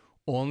jug?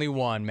 Only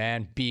one,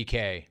 man,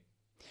 BK.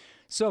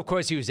 So, of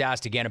course, he was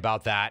asked again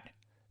about that,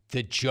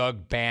 the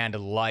jug band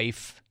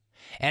life,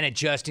 and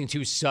adjusting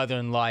to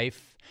Southern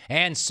life,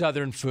 and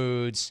Southern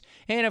foods.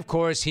 And, of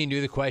course, he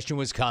knew the question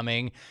was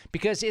coming,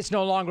 because it's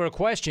no longer a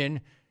question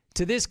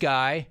to this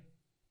guy.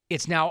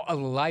 It's now a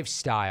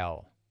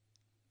lifestyle.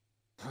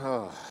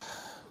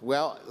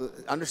 Well,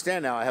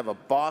 understand now, I have a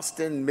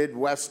Boston,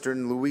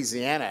 Midwestern,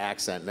 Louisiana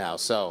accent now.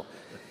 So,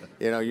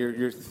 you know,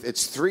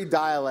 it's three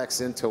dialects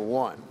into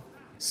one.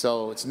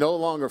 So it's no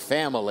longer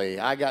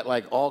family. I got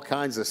like all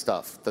kinds of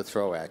stuff to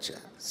throw at you.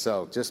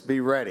 So just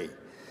be ready.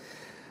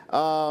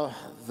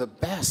 The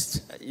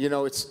best, you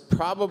know, it's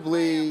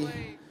probably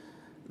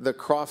the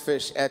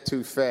crawfish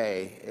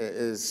etouffee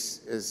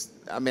is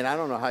I mean, I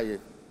don't know how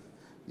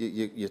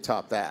you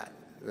top that.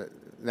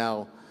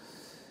 Now,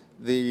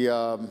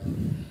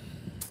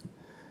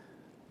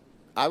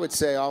 I would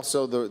say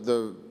also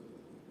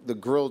the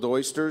grilled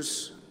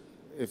oysters.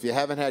 If you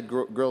haven't had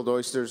grilled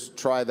oysters,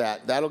 try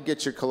that. That'll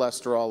get your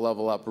cholesterol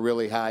level up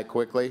really high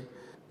quickly.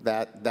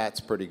 That's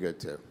pretty good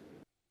too.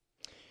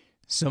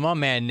 So my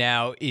man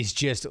now is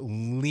just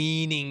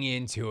leaning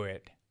into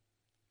it.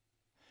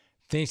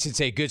 Thinks it's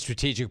a good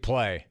strategic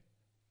play,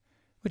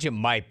 which it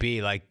might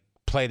be, like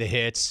play the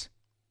hits,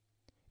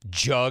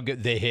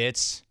 jug the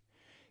hits,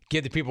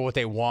 give the people what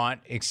they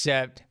want,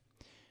 except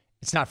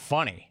it's not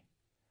funny.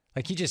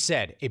 Like he just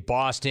said, a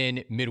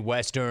Boston,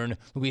 Midwestern,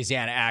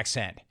 Louisiana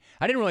accent.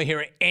 I didn't really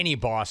hear any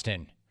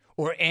Boston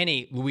or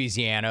any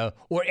Louisiana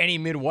or any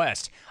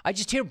Midwest. I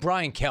just hear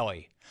Brian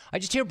Kelly. I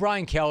just hear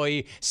Brian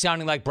Kelly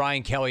sounding like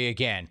Brian Kelly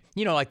again.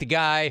 You know, like the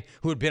guy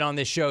who had been on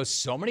this show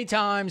so many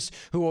times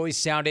who always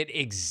sounded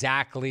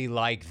exactly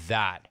like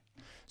that.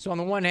 So on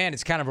the one hand,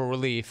 it's kind of a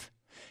relief.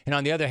 And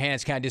on the other hand,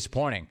 it's kind of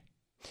disappointing.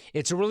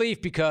 It's a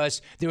relief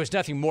because there was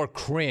nothing more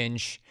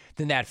cringe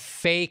than that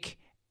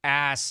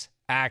fake-ass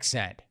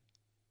accent.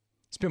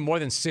 It's been more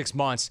than 6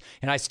 months,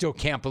 and I still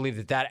can't believe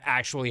that that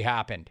actually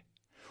happened.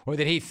 Or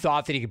that he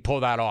thought that he could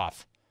pull that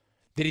off.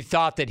 That he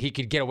thought that he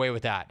could get away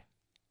with that.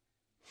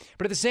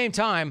 But at the same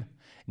time,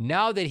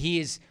 now that he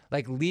is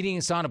like leading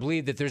us on to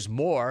believe that there's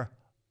more,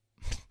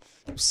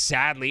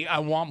 sadly, I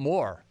want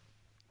more.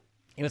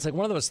 And it's like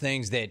one of those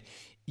things that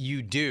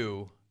you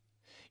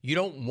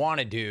don't want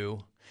to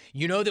do.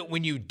 You know that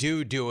when you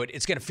do it,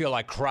 it's going to feel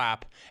like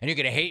crap, and you're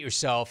going to hate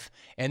yourself,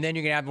 and then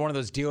you're going to have one of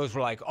those deals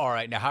where like, all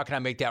right, now how can I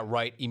make that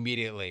right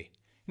immediately?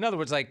 In other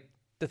words, like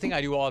the thing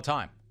I do all the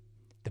time,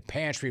 the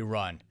pantry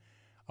run.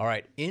 All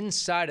right,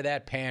 inside of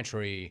that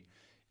pantry,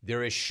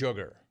 there is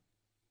sugar.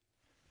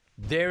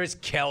 There is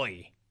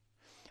Kelly.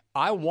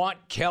 I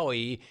want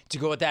Kelly to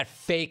go with that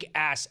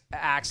fake-ass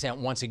accent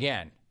once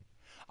again.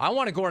 I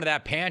want to go into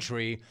that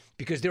pantry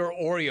because there are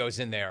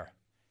Oreos in there.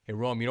 Hey,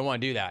 Rome, you don't want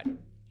to do that.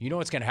 You know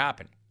what's going to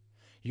happen.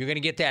 You're going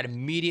to get that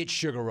immediate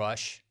sugar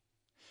rush,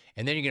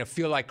 and then you're going to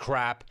feel like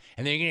crap,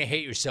 and then you're going to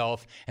hate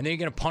yourself, and then you're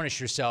going to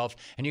punish yourself,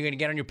 and you're going to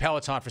get on your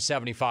Peloton for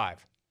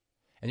 75.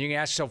 And you're going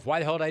to ask yourself, why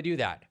the hell did I do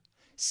that?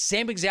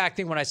 Same exact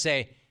thing when I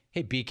say,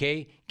 hey,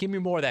 BK, give me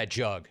more of that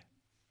jug.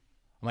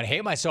 I'm going to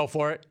hate myself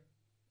for it.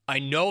 I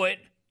know it.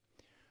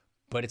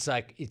 But it's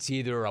like, it's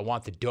either I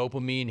want the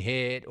dopamine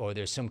hit or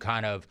there's some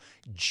kind of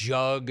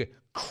jug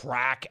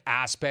crack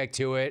aspect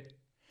to it.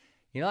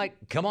 You know,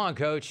 like, come on,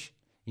 coach.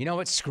 You know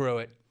what? Screw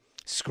it.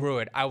 Screw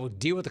it. I will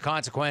deal with the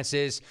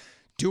consequences.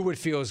 Do what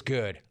feels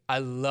good. I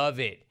love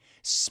it.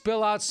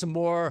 Spill out some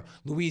more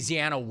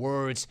Louisiana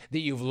words that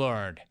you've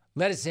learned.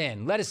 Let us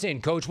in. Let us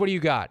in, coach. What do you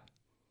got?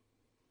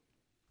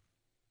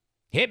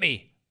 Hit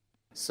me.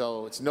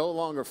 So it's no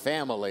longer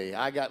family.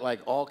 I got like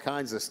all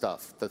kinds of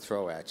stuff to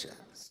throw at you.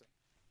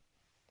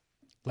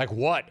 Like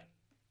what?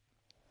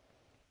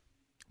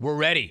 We're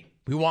ready.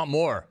 We want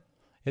more.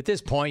 At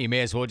this point, you may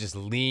as well just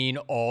lean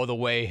all the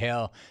way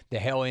the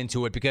hell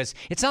into it, because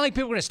it's not like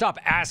people are going to stop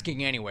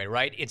asking anyway,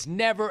 right? It's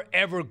never,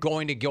 ever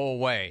going to go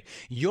away.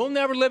 You'll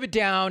never live it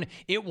down.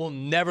 It will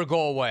never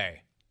go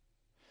away.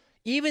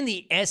 Even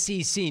the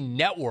SEC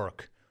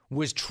network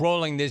was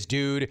trolling this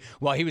dude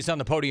while he was on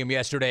the podium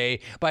yesterday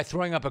by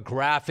throwing up a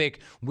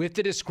graphic with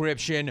the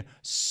description,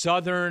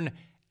 Southern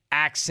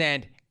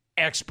accent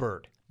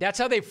expert. That's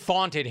how they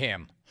faunted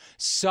him.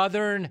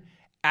 Southern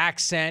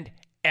accent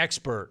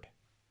expert.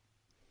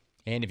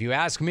 And if you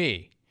ask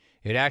me,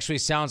 it actually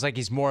sounds like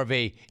he's more of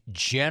a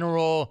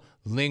general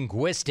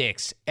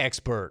linguistics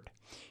expert.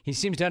 He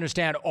seems to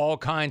understand all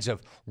kinds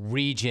of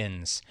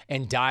regions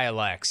and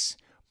dialects,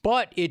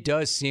 but it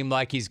does seem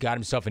like he's got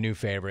himself a new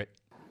favorite.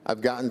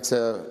 I've gotten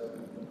to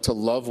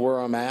love where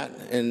I'm at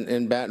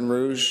in Baton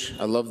Rouge.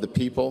 I love the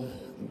people.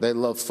 They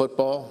love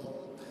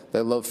football.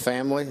 They love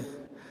family.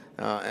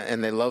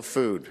 And they love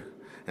food.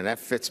 And that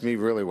fits me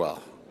really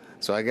well.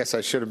 So I guess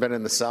I should have been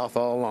in the South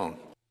all along.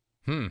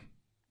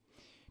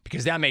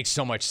 Because that makes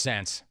so much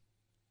sense.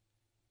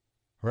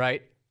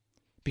 Right?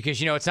 Because,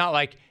 you know, it's not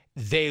like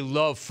they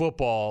love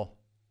football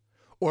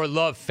or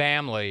love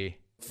family.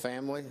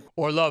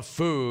 Or love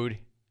food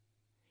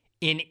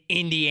in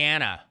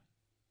Indiana.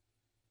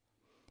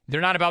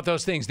 They're not about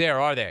those things there,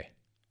 are they?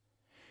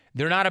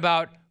 They're not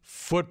about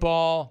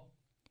football,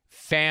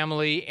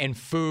 family, and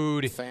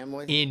food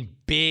in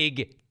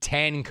Big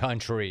Ten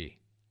country.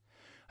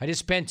 I just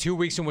spent 2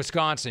 weeks in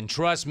Wisconsin.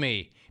 Trust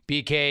me,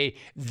 BK,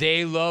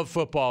 they love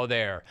football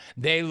there.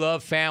 They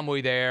love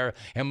family there.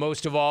 And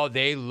most of all,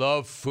 they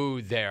love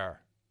food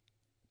there.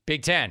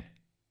 Big Ten.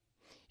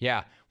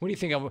 Yeah. What do you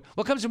think of?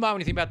 What comes to mind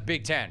when you think about the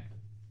Big Ten?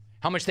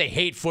 How much they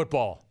hate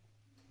football.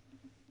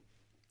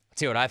 I'll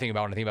tell you what I think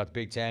about when I think about the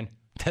Big Ten.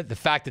 The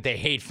fact that they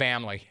hate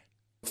family.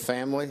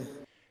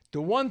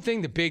 The one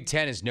thing the Big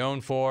Ten is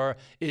known for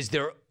is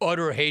their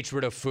utter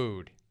hatred of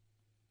food.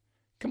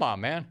 Come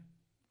on, man.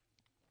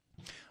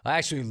 I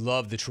actually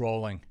love the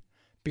trolling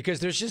because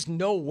there's just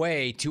no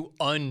way to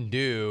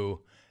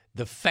undo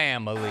the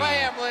family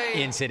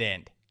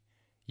incident.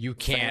 You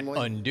can't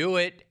undo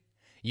it.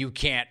 You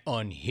can't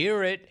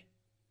unhear it.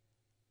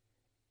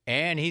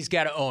 And he's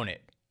got to own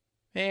it.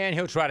 And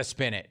he'll try to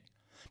spin it.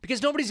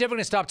 Because nobody's ever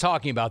going to stop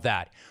talking about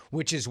that,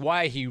 which is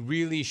why he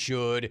really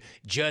should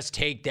just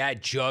take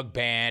that jug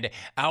band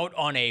out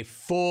on a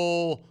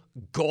full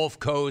Gulf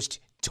Coast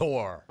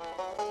tour.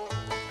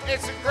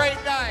 It's a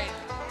great night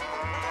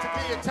to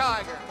be a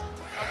Tiger.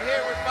 I'm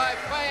here with my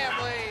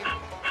family,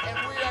 and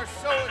we are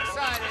so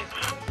excited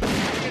to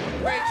get the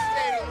great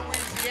state of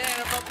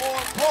Louisiana, but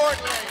more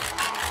importantly,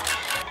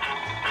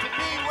 to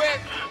be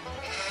with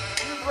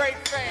you great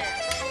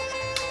fans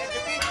and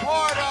to be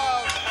part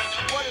of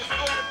what is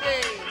going to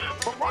be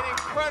an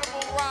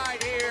incredible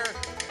ride here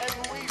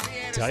at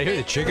Louisiana Did I hear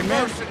the chicken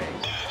man?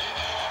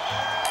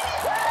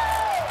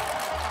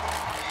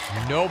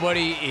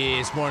 Nobody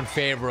is more in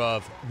favor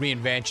of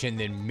reinvention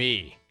than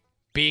me.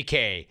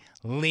 BK,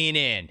 lean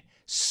in,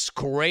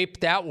 scrape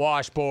that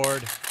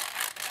washboard,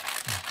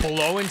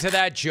 blow into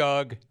that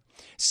jug,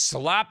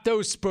 Slap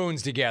those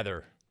spoons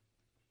together.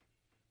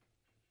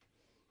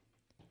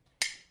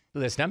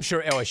 Listen, I'm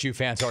sure LSU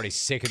fans are already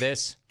sick of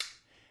this.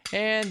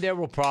 And there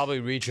will probably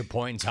reach a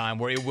point in time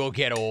where it will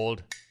get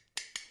old.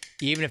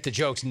 Even if the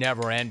jokes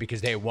never end,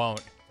 because they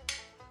won't.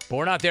 But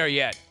we're not there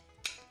yet.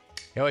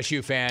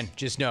 LSU fan,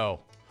 just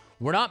know,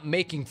 we're not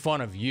making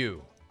fun of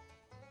you.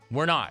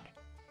 We're not.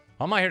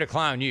 I'm not here to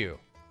clown you.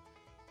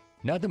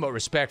 Nothing but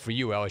respect for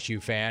you, LSU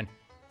fan.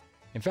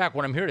 In fact,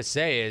 what I'm here to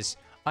say is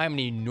I'm an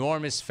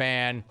enormous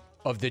fan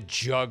of the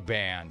Jug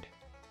Band.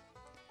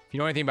 If you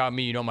know anything about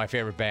me, you know my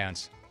favorite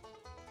bands.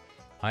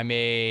 I'm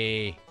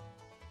a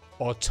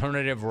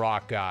alternative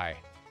rock guy,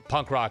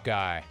 punk rock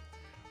guy.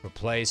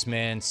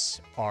 Replacements,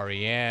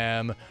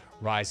 REM,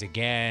 Rise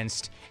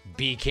Against,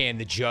 BK and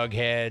the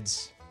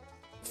Jugheads.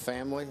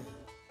 Family.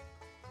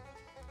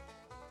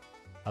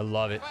 I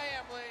love it.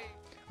 Family.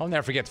 I'll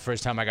never forget the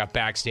first time I got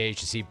backstage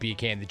to see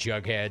BK and the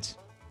Jugheads.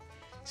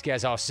 These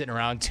guys all sitting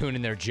around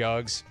tuning their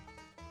jugs.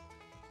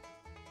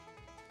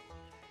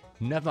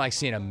 Nothing like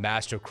seeing a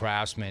master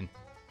craftsman.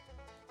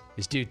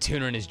 This dude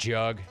tuning his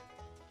jug.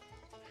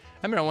 I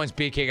remember once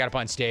BK got up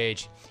on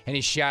stage and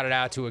he shouted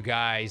out to a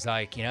guy. He's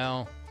like, you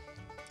know,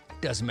 it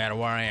doesn't matter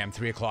where I am,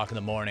 3 o'clock in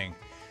the morning.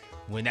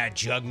 When that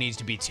jug needs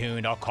to be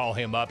tuned, I'll call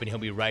him up and he'll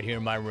be right here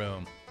in my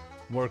room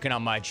working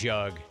on my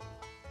jug.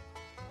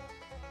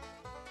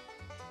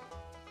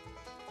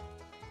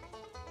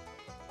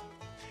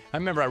 I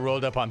remember I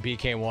rolled up on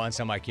BK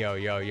once. I'm like, yo,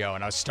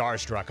 and I was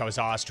starstruck. I was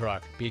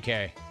awestruck.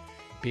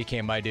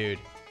 BK, my dude.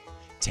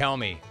 Tell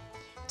me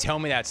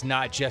that's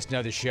not just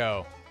another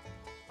show.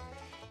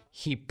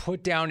 He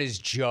put down his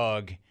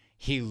jug.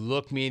 He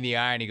looked me in the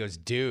eye and he goes,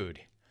 dude,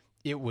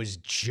 it was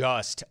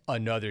just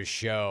another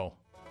show.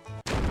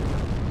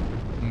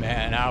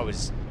 Man, I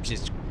was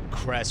just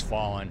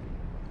crestfallen.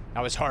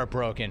 I was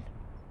heartbroken.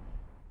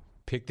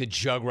 Picked the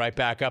jug right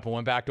back up and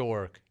went back to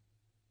work.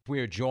 We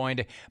are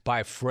joined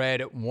by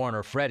Fred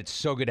Warner. Fred, it's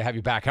so good to have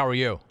you back. How are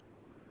you?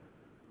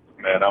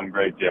 Man, I'm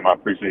great, Jim. I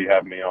appreciate you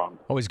having me on.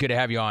 Always good to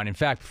have you on. In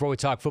fact, before we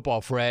talk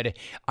football, Fred,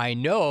 I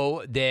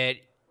know that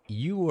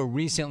you were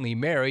recently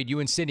married. You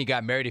and Sydney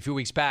got married a few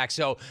weeks back.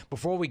 So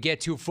before we get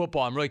to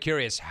football, I'm really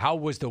curious, how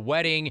was the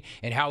wedding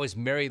and how is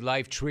married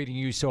life treating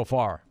you so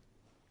far?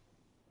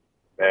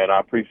 Man, I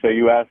appreciate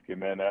you asking,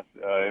 man.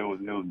 It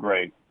was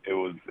great. It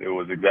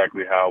was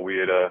exactly how we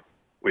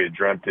had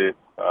dreamt it.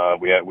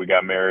 We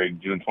got married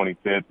June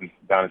 25th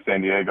down in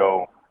San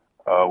Diego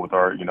with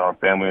our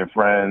family and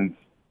friends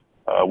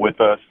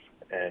with us,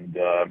 and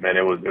man,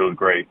 it was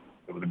great.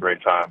 It was a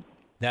great time.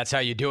 That's how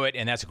you do it,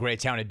 and that's a great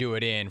town to do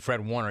it in.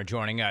 Fred Warner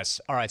joining us.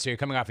 All right, so you're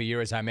coming off a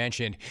year, as I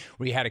mentioned,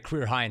 where you had a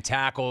career high in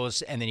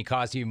tackles, and then you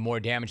caused even more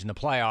damage in the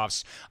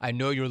playoffs. I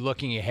know you're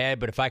looking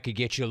ahead, but if I could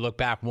get you to look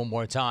back one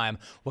more time,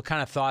 what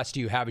kind of thoughts do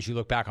you have as you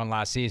look back on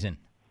last season?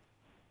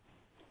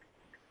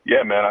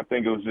 Yeah, man, I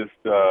think it was just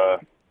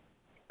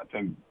I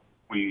think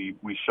we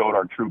showed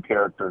our true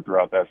character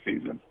throughout that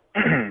season,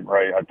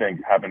 right? I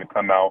think having to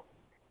come out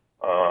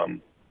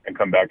and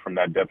come back from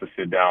that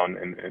deficit down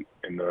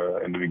in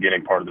the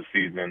beginning part of the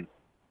season,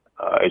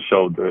 it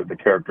showed the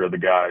character of the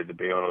guys to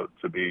be able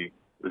to be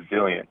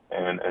resilient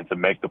and to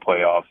make the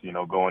playoffs.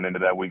 Going into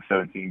that Week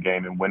 17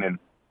 game and winning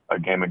a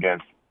game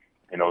against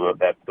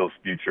those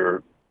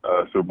future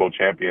Super Bowl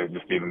champions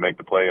just to even make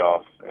the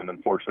playoffs. And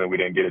unfortunately, we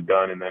didn't get it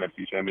done in the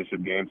NFC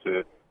Championship game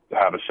to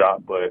have a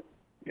shot, but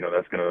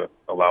that's going to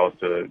allow us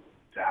to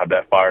have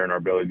that fire in our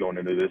belly going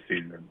into this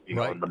season.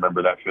 Right. And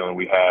remember that feeling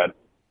we had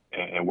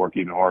and work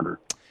even harder.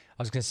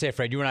 I was going to say,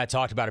 Fred, you and I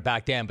talked about it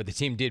back then, but the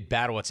team did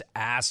battle its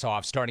ass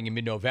off starting in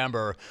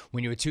mid-November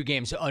when you were 2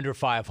 games under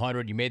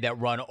 500. You made that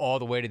run all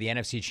the way to the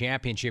NFC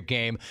Championship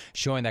game,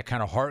 showing that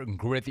kind of heart and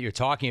grit that you're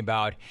talking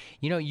about.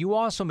 You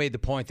also made the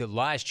point that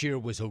last year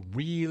was a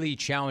really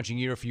challenging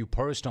year for you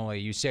personally.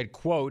 You said,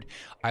 quote,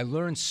 I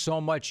learned so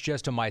much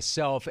just of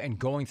myself and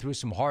going through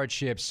some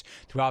hardships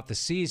throughout the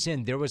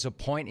season. There was a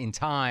point in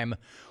time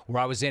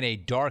where I was in a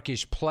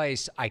darkish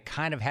place. I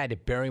kind of had to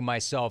bury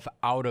myself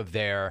out of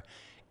there.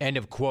 End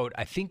of quote.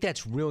 I think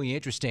that's really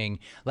interesting.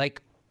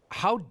 Like,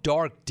 how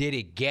dark did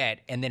it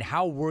get, and then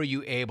how were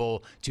you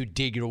able to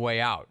dig your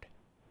way out?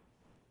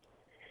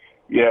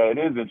 Yeah, it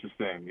is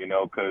interesting,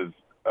 because,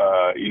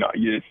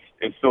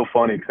 it's so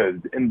funny because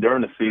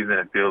during the season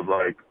it feels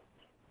like,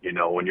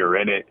 when you're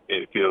in it,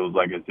 it feels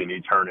like it's an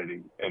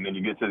eternity. And then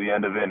you get to the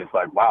end of it and it's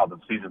like, wow, the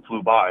season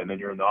flew by. And then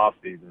you're in the off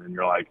season and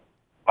you're like,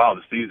 wow,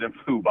 the season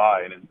flew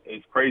by. And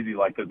it's crazy,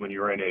 like, because when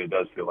you're in it, it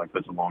does feel like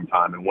such a long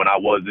time. And when I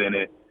was in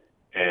it,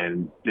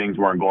 and things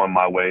weren't going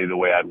my way the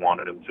way I'd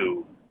wanted them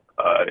to,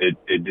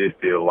 it did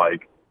feel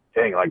like,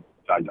 dang, like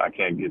I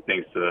can't get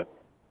things to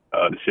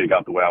shake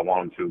out the way I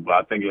want them to. But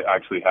I think it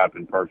actually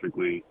happened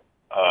perfectly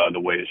the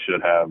way it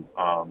should have.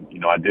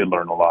 I did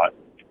learn a lot,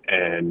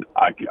 and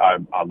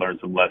I learned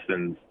some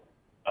lessons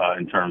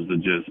in terms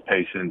of just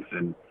patience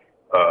and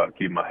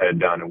keeping my head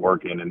down and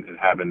working and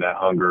having that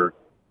hunger,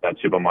 that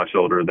chip on my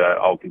shoulder that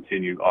I'll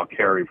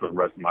carry for the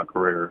rest of my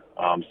career.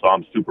 So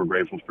I'm super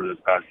grateful for this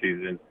past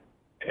season.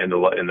 And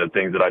the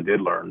things that I did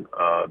learn,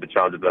 the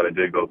challenges that I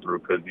did go through,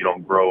 because you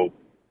don't grow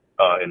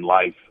in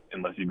life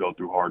unless you go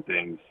through hard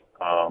things.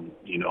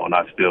 And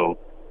I still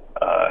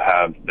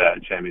have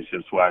that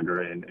championship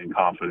swagger and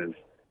confidence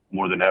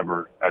more than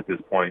ever at this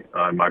point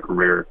in my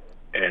career.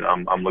 And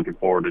I'm looking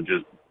forward to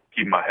just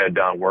keeping my head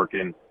down,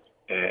 working,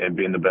 and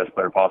being the best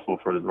player possible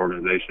for this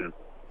organization.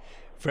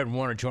 Fred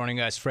Warner joining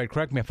us. Fred,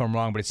 correct me if I'm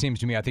wrong, but it seems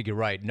to me, I think you're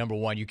right. Number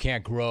one, you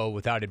can't grow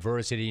without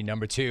adversity.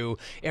 Number two,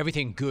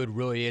 everything good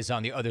really is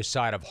on the other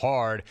side of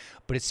hard.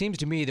 But it seems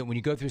to me that when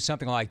you go through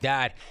something like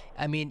that,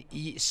 I mean,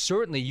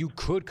 certainly you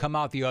could come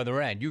out the other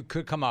end. You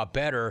could come out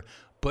better.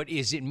 But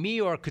is it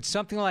me, or could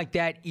something like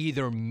that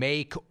either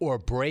make or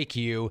break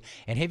you?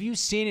 And have you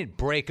seen it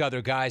break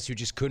other guys who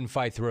just couldn't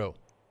fight through?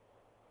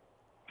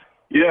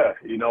 Yeah,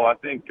 I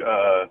think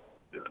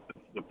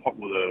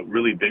the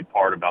really big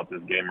part about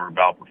this game, or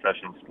about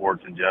professional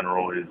sports in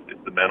general, is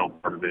the mental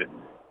part of it.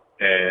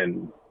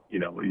 And,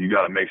 you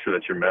got to make sure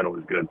that your mental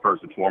is good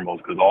first and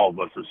foremost, because all of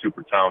us are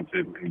super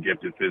talented and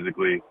gifted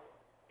physically.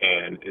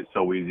 And it's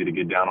so easy to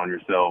get down on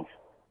yourself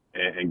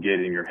and get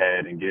in your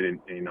head and get in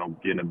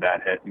a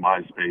bad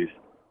mind space.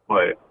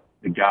 But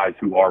the guys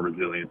who are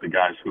resilient, the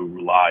guys who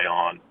rely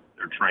on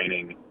their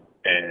training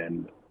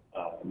and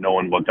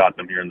knowing what got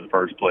them here in the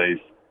first place,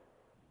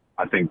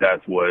 I think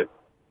that's what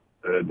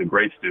the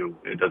greats do.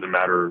 It doesn't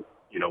matter,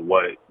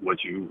 what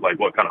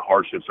kind of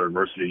hardships or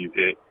adversity you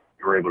hit,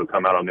 you're able to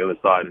come out on the other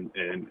side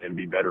and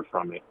be better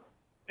from it.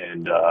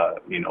 And,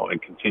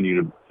 and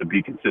continue to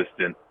be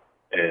consistent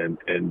and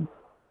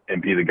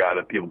be the guy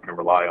that people can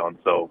rely on.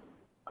 So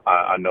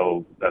I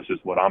know that's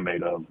just what I'm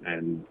made of.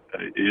 And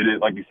it is,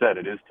 like you said,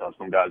 it is tough.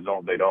 Some guys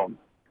don't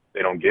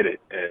get it.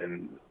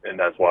 And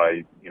that's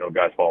why,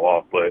 guys fall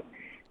off. But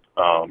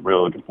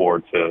really looking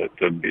forward to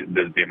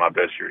this being my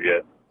best year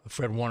yet.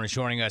 Fred Warner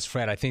joining us.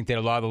 Fred, I think that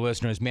a lot of the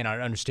listeners may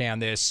not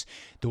understand this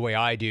the way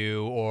I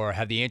do, or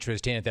have the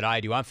interest in it that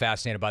I do. I'm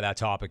fascinated by that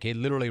topic. It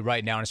literally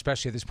right now, and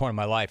especially at this point in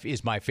my life,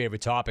 is my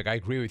favorite topic. I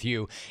agree with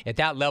you. At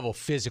that level,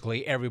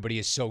 physically, everybody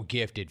is so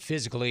gifted.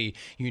 Physically,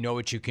 you know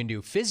what you can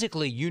do.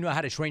 Physically, you know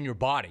how to train your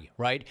body,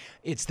 right?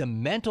 It's the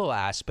mental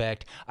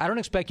aspect. I don't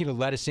expect you to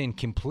let us in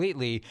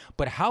completely,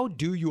 but how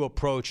do you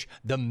approach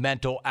the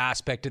mental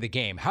aspect of the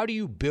game? How do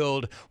you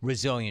build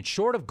resilience?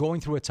 Short of going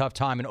through a tough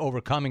time and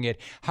overcoming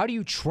it, how do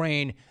you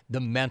train the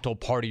mental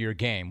part of your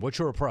game? What's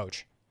your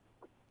approach?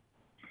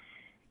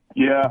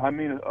 Yeah, I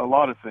mean, a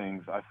lot of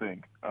things, I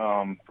think.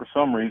 For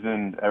some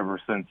reason, ever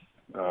since,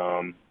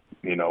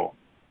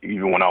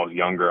 even when I was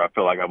younger, I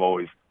feel like I've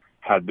always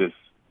had this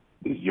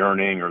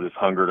yearning or this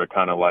hunger to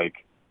kind of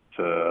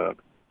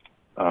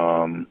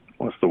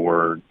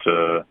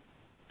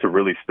to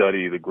really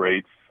study the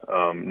greats,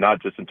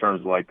 not just in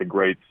terms of like the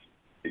greats,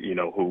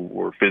 who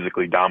were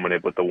physically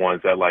dominant, but the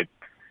ones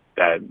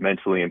that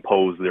mentally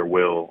impose their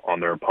will on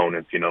their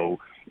opponents.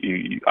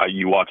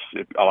 You watch,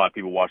 a lot of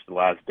people watch The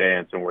Last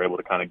Dance and were able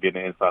to kind of get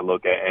an inside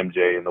look at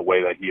MJ and the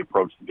way that he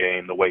approached the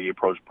game, the way he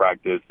approached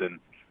practice and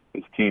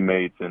his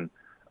teammates. And,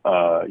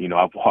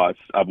 I've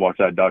watched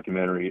that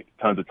documentary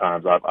tons of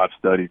times. I've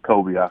studied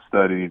Kobe. I've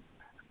studied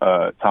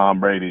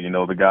Tom Brady,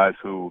 the guys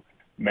who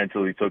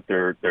mentally took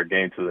their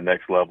game to the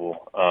next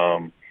level.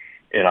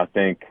 And I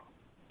think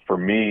for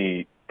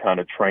me, kind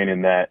of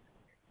training that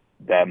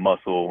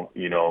muscle,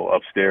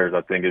 upstairs,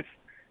 I think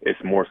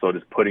it's more so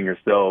just putting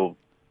yourself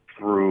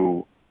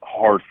through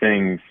hard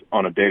things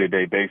on a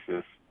day-to-day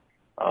basis.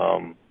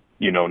 I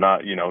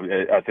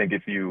think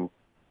if you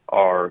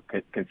are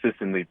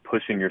consistently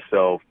pushing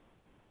yourself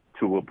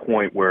to a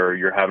point where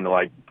you're having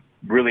to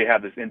really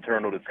have this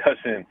internal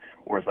discussion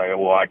where it's like,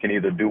 well, I can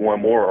either do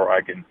one more or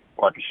I can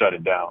shut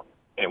it down.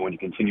 And when you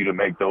continue to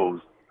make those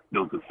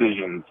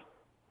decisions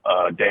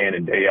day in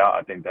and day out,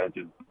 I think that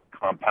just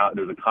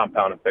there's a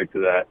compound effect to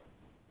that.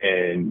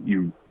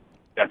 And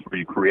that's where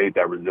you create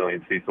that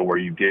resiliency. So where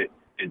you get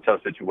in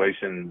tough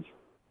situations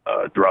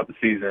throughout the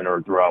season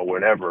or throughout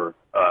whenever,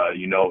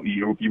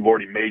 you've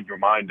already made your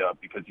mind up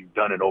because you've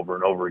done it over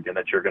and over again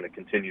that you're going to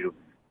continue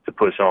to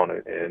push on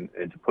it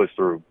and to push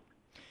through.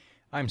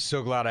 I'm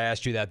so glad I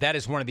asked you that. That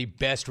is one of the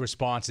best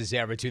responses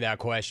ever to that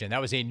question.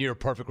 That was a near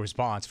perfect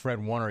response. Fred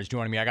Warner is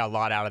joining me. I got a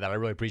lot out of that. I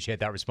really appreciate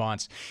that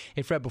response.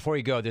 Hey, Fred, before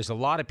you go, there's a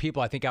lot of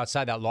people, I think,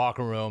 outside that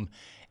locker room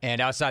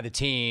and outside the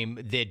team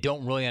that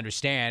don't really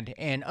understand,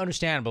 and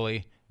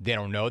understandably, they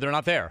don't know. They're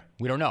not there.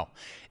 We don't know.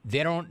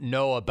 They don't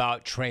know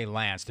about Trey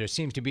Lance. There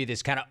seems to be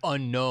this kind of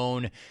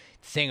unknown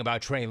thing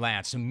about Trey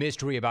Lance, some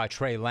mystery about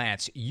Trey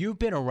Lance. You've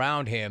been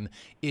around him.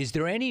 Is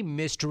there any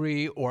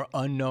mystery or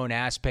unknown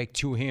aspect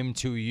to him,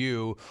 to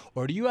you,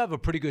 or do you have a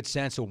pretty good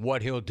sense of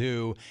what he'll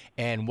do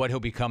and what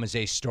he'll become as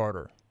a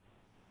starter?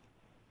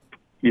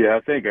 Yeah,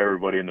 I think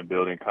everybody in the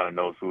building kind of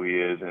knows who he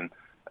is. And,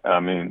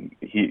 I mean,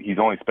 he's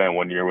only spent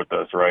 1 year with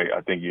us, right?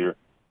 I think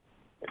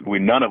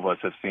none of us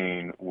have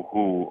seen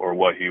who or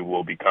what he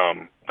will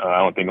become. I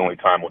don't think only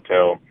time will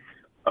tell.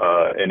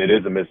 And it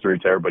is a mystery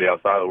to everybody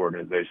outside the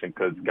organization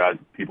because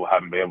people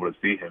haven't been able to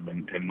see him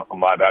in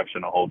live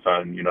action the whole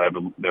time.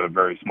 They have a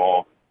very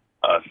small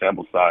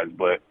sample size,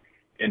 but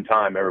in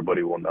time,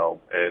 everybody will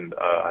know. And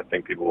I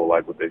think people will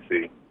like what they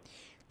see.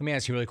 Let me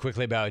ask you really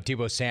quickly about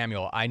Deebo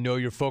Samuel. I know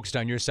you're focused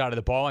on your side of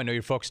the ball. I know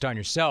you're focused on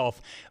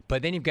yourself.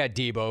 But then you've got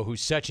Deebo,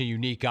 who's such a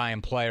unique guy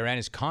and player, and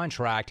his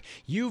contract.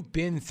 You've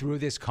been through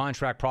this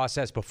contract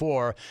process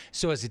before.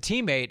 So as a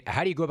teammate,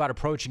 how do you go about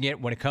approaching it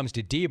when it comes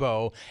to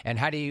Deebo? And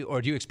do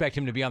you expect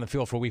him to be on the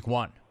field for week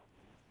 1?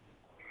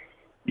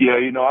 Yeah,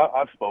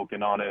 I've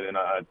spoken on it, and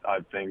I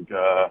think,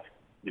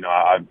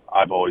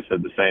 I've always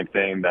said the same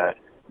thing, that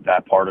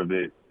part of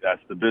it,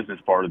 that's the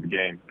business part of the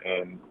game.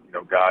 And,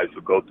 guys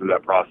who go through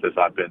that process,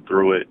 I've been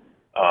through it.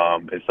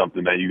 It's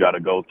something that you got to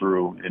go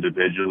through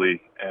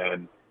individually.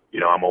 And,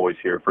 I'm always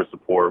here for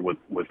support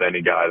with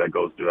any guy that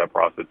goes through that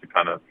process to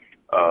kind of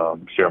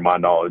share my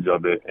knowledge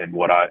of it and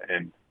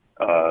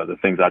the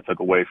things I took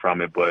away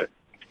from it. But,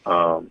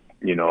 I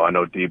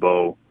know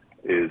Deebo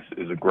is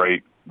a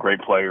great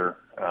player.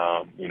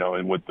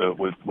 And with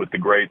the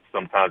greats,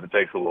 sometimes it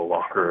takes a little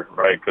longer,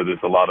 right? Because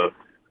it's a lot of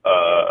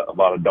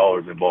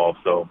dollars involved.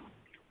 So,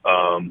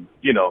 I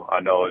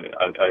know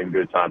in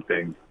good time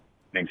things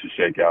should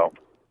shake out.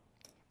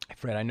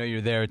 Fred, I know you're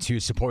there to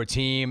support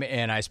team,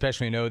 and I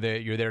especially know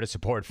that you're there to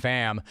support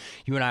fam.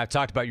 You and I have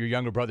talked about your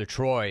younger brother,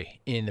 Troy,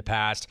 in the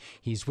past.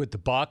 He's with the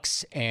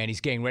Bucs, and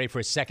he's getting ready for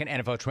his second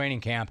NFL training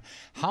camp.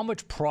 How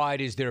much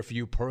pride is there for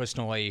you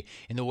personally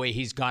in the way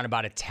he's gone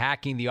about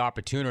attacking the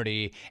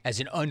opportunity as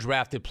an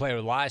undrafted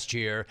player last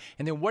year?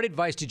 And then what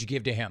advice did you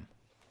give to him?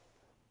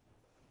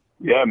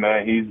 Yeah,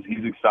 man,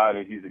 he's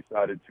excited. He's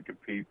excited to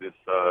compete this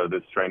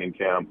training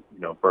camp,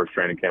 first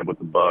training camp with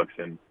the Bucs,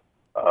 and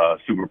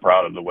super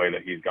proud of the way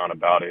that he's gone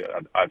about it.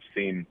 I've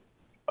seen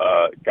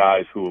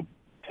guys who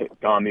have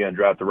gone the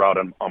undrafted route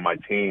on my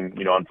team.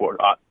 Not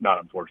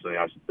unfortunately,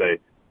 I should say.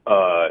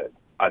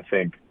 I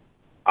think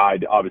I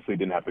obviously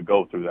didn't have to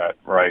go through that,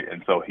 right?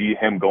 And so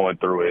him going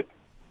through it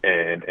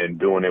and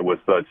doing it with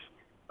such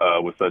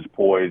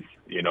poise,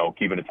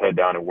 keeping his head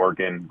down and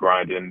working,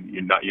 grinding.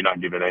 You're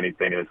not giving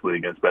anything in this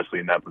league, especially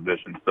in that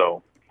position.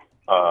 So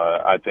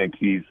I think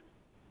he's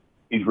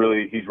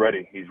ready. He's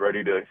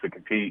ready to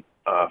compete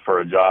for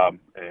a job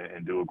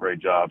and do a great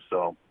job.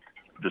 So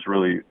just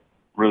really,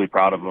 really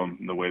proud of him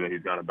and the way that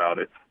he's gone about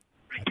it.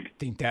 I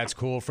think that's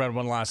cool, Fred.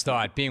 One last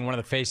thought. Being one of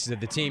the faces of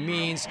the team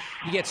means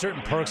you get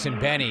certain perks and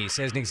bennies.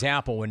 As an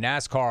example, when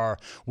NASCAR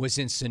was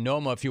in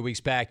Sonoma a few weeks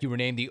back, you were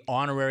named the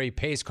honorary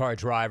pace car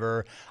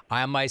driver.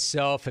 I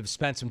myself have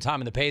spent some time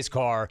in the pace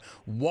car.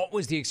 What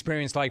was the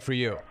experience like for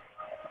you?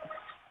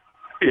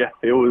 Yeah,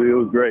 it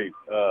was great.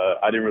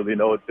 I didn't really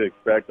know what to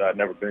expect. I'd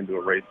never been to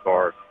a race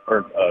car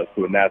or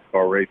to a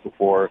NASCAR race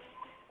before.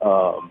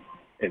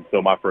 And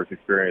so my first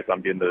experience,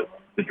 I'm getting to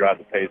drive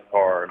the pace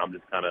car, and I'm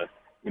just kind of,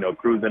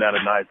 cruising at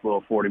a nice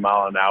little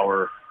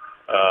 40-mile-an-hour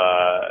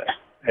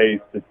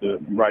pace.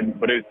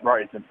 But it's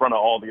right. It's in front of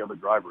all the other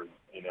drivers,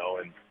 and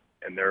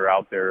they're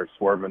out there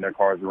swerving their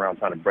cars around,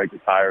 trying to break the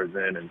tires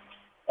in, and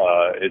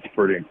it's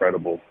pretty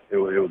incredible. It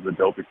was a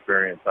dope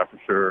experience. I for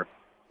sure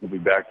will be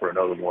back for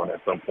another one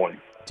at some point.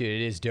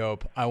 Dude, it is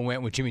dope. I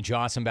went with Jimmy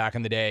Johnson back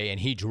in the day, and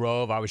he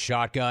drove. I was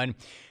shotgun.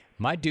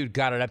 My dude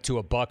got it up to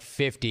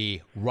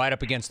 $150 right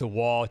up against the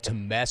wall to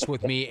mess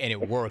with me, and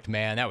it worked,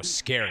 man. That was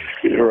scary.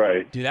 You're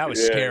right. Dude, that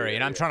was scary.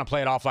 And I'm trying to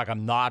play it off like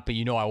I'm not, but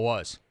I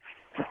was.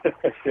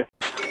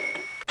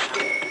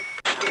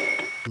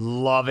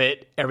 Love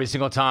it. Every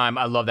single time.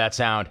 I love that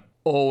sound.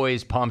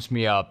 Always pumps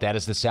me up. That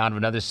is the sound of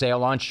another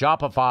sale on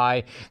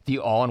Shopify, the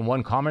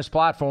all-in-one commerce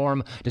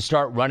platform to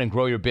start, run, and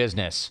grow your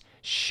business.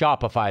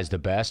 Shopify is the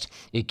best.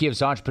 It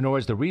gives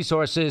entrepreneurs the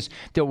resources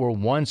that were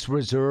once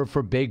reserved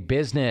for big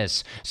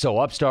business. So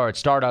upstarts,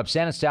 startups,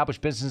 and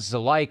established businesses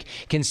alike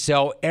can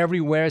sell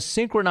everywhere,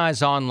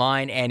 synchronize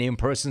online and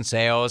in-person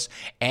sales,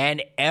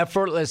 and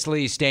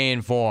effortlessly stay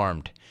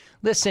informed.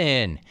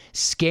 Listen,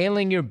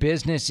 scaling your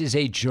business is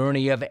a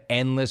journey of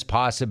endless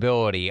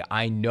possibility.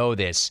 I know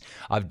this.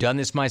 I've done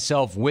this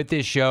myself with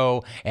this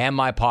show and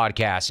my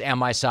podcast and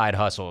my side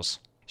hustles.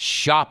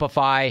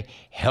 Shopify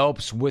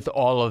helps with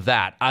all of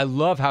that. I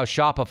love how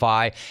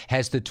Shopify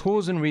has the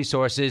tools and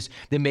resources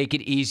that make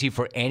it easy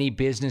for any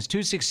business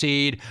to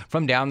succeed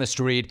from down the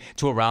street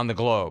to around the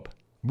globe.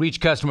 Reach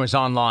customers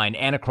online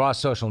and across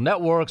social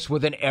networks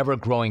with an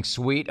ever-growing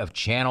suite of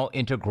channel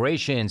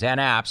integrations and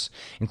apps,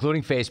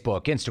 including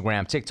Facebook,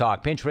 Instagram,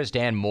 TikTok, Pinterest,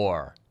 and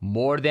more.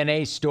 More than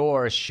a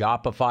store,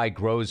 Shopify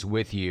grows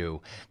with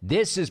you.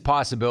 This is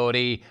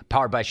Possibility,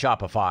 powered by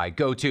Shopify.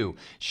 Go to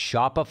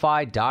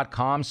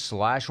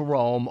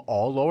shopify.com/Rome,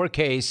 all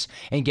lowercase,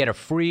 and get a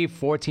free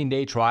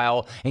 14-day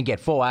trial and get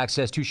full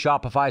access to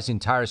Shopify's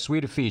entire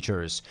suite of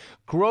features.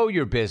 Grow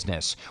your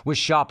business with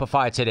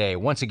Shopify today.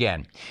 Once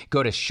again,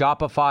 go to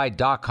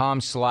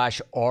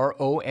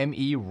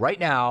shopify.com/ROME right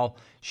now,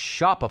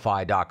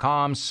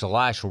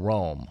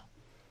 shopify.com/Rome.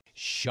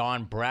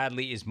 Sean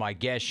Bradley is my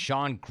guest.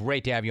 Sean,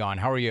 great to have you on.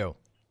 How are you?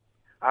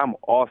 I'm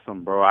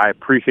awesome, bro. I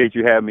appreciate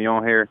you having me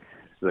on here.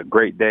 is a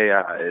great day.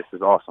 This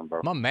is awesome,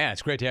 bro. My man,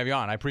 it's great to have you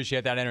on. I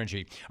appreciate that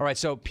energy. All right,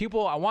 so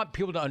I want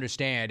people to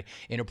understand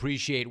and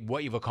appreciate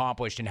what you've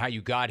accomplished and how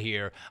you got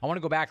here. I want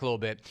to go back a little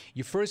bit.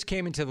 You first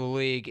came into the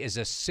league as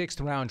a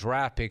 6th-round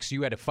draft pick, so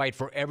you had to fight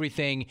for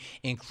everything,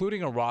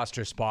 including a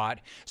roster spot.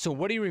 So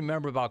what do you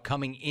remember about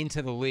coming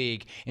into the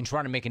league and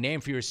trying to make a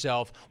name for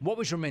yourself? What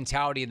was your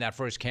mentality in that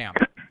first camp?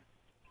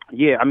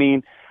 Yeah, I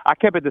mean, I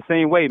kept it the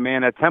same way,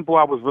 man. At Temple,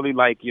 I was really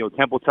like,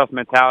 Temple tough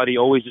mentality,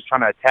 always just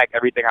trying to attack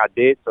everything I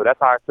did. So that's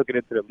how I took it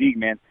into the league,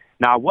 man.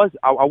 Now, I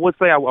would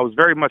say I was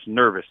very much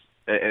nervous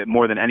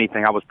more than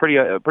anything. I was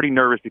pretty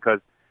nervous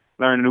because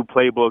learning a new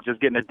playbook, just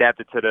getting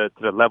adapted to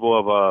the level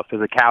of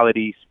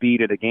physicality,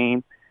 speed of the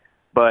game.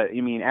 But,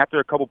 I mean, after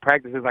a couple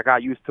practices, I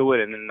got used to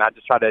it, and then I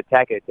just tried to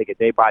attack it, take it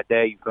day by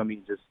day, you feel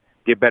me, just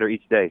get better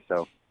each day,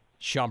 so.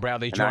 Sean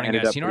Bradley joining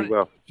us.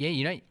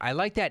 I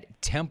like that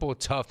Temple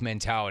tough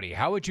mentality.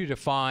 How would you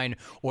define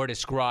or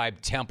describe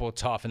Temple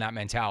tough and that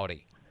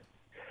mentality?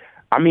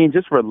 I mean,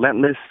 just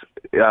relentless.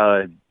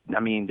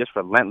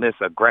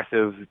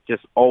 Aggressive,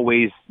 just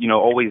always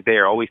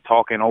there, always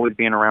talking, always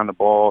being around the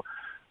ball,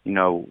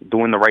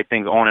 doing the right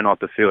things on and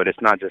off the field.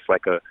 It's not just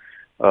like a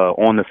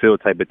on the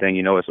field type of thing.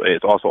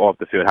 It's also off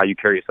the field, how you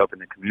carry yourself in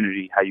the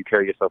community, how you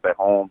carry yourself at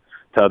home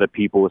to other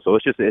people. So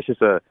it's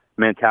just a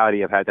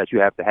mentality that you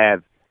have to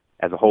have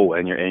as a whole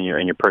in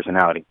your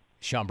personality.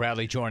 Sean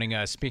Bradley joining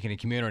us. Speaking of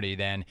community,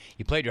 then,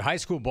 you played your high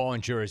school ball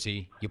in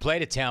Jersey. You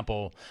played at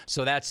Temple.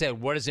 So that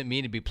said, what does it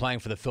mean to be playing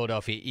for the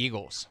Philadelphia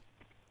Eagles?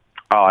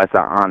 Oh, it's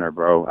an honor,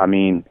 bro. I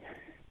mean,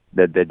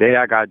 the day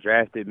I got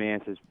drafted,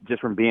 man,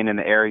 just from being in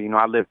the area,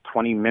 I lived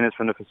 20 minutes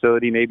from the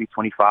facility, maybe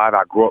 25.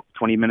 I grew up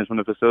 20 minutes from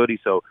the facility,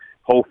 so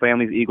whole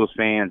family's Eagles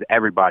fans,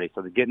 everybody.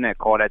 So getting that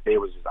call that day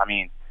was just,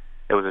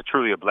 it was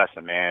truly a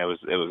blessing, man.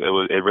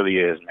 It really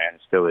is, man.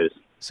 It still is.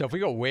 So if we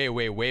go way,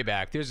 way, way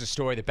back, there's a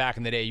story that back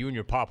in the day, you and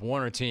your Pop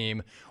Warner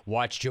team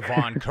watched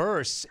Javon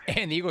Curse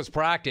and the Eagles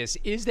practice.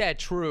 Is that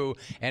true?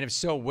 And if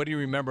so, what do you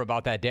remember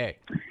about that day?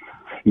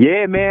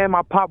 Yeah, man,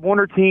 my Pop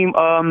Warner team.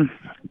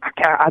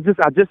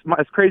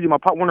 It's crazy. My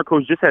Pop Warner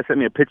coach just had sent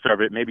me a picture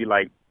of it, maybe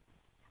like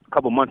a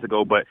couple months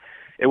ago. But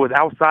it was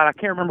outside. I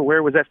can't remember where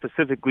it was at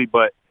specifically,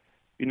 but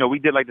we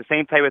did like the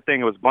same type of thing.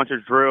 It was a bunch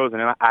of drills,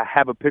 and I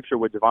have a picture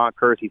with Javon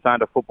Curse. He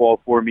signed a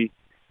football for me.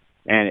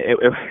 And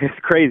it's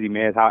crazy,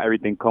 man, it's how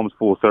everything comes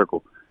full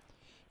circle.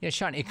 Yeah,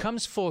 Sean, it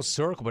comes full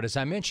circle. But as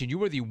I mentioned, you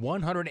were the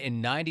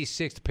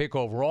 196th pick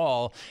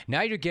overall.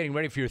 Now you're getting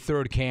ready for your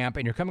third camp,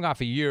 and you're coming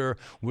off a year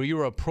where you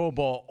were a Pro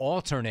Bowl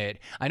alternate.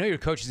 I know your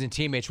coaches and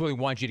teammates really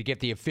want you to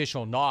get the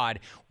official nod.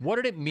 What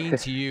did it mean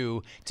to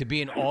you to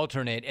be an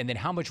alternate, and then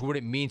how much would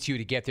it mean to you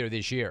to get there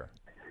this year?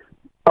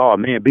 Oh,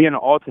 man, being an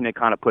alternate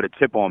kind of put a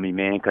chip on me,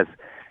 man, because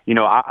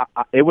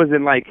it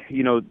wasn't like,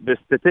 the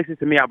statistics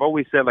to me, I've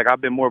always said, like,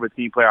 I've been more of a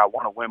team player. I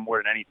want to win more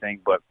than anything.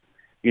 But,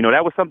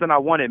 that was something I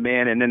wanted,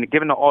 man. And then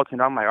given the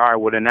alternate, I'm like, all right,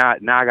 well, then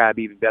now I got to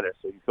be even better.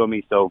 So, you feel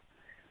me? So,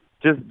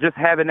 just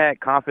having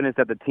that confidence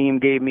that the team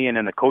gave me and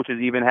then the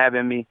coaches even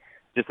having me,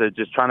 just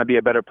trying to be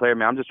a better player,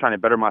 man. I'm just trying to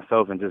better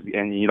myself and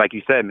like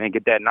you said, man,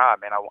 get that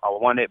nod, man. I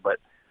want it. But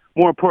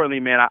more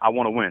importantly, man, I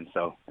want to win.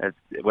 So,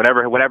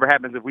 whatever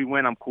happens, if we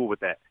win, I'm cool with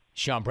that.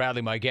 Sean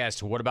Bradley, my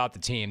guest. What about the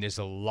team? There's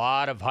a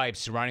lot of hype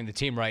surrounding the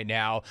team right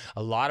now.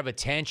 A lot of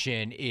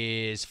attention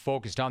is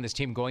focused on this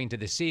team going into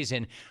the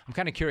season. I'm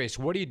kind of curious,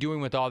 what are you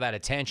doing with all that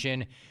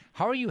attention?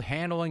 How are you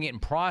handling it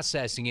and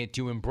processing it?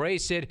 Do you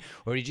embrace it,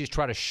 or do you just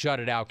try to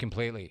shut it out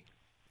completely?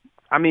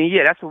 I mean,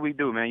 yeah, that's what we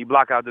do, man. You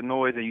block out the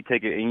noise and you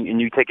take it,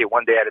 and you take it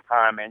one day at a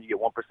time, man. You get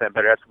 1%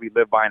 better. That's what we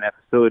live by in that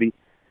facility.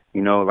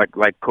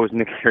 Like Coach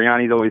Nick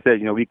Sirianni's always said,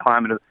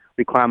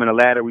 we climbing a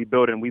ladder, we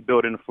building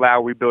a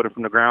flower, we building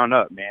from the ground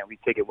up, man. We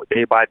take it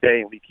day by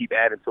day and we keep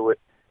adding to it,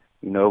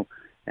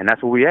 and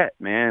that's where we at,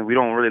 man. We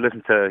don't really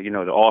listen to,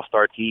 the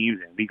all-star teams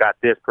and we got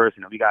this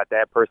person and we got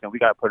that person. We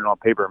got to put it on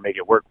paper and make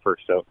it work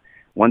first. So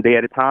one day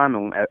at a time,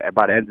 and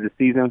by the end of the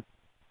season,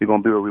 we're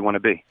going to be where we want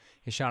to be.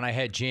 Hey, Sean, I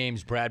had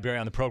James Bradbury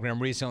on the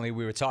program recently.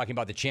 We were talking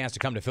about the chance to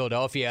come to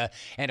Philadelphia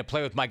and to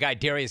play with my guy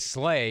Darius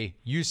Slay.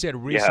 You said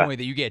recently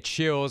that you get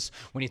chills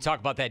when you talk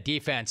about that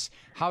defense.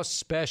 How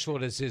special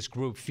does this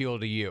group feel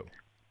to you?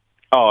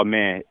 Oh,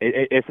 man,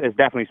 it's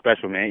definitely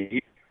special,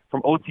 man.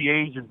 From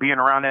OTAs, just being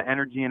around that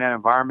energy and that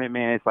environment,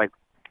 man, it's like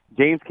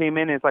James came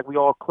in and it's like we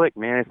all clicked,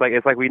 man. It's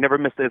like we never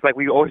missed it. It's like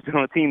we've always been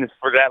on a team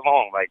for that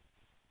long. Like,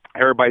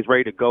 everybody's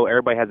ready to go.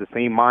 Everybody has the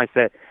same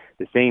mindset,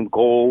 the same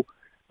goal.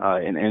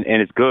 And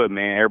it's good,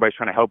 man. Everybody's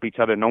trying to help each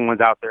other. No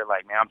one's out there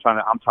like, man,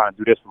 I'm trying to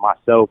do this for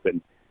myself,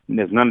 and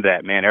there's none of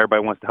that, man.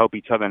 Everybody wants to help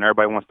each other, and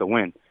everybody wants to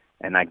win.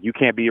 And like, you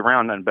can't be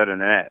around nothing better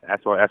than that.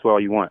 That's what all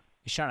you want.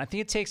 Sean, I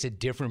think it takes a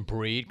different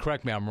breed.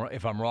 Correct me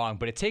if I'm wrong,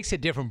 but it takes a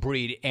different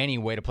breed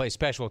anyway to play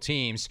special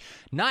teams.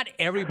 Not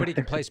everybody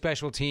can play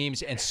special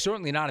teams, and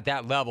certainly not at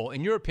that level.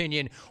 In your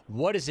opinion,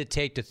 what does it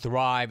take to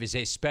thrive as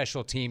a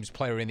special teams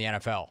player in the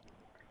NFL?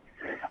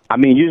 I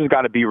mean, you just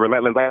got to be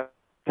relentless.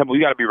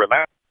 You got to be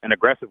relentless and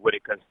aggressive with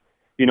it, because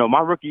my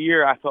rookie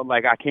year, I felt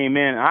like I came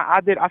in, I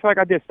feel like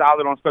I did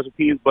solid on special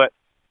teams, but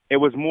it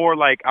was more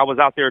like I was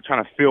out there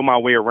trying to feel my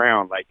way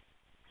around, like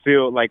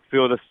feel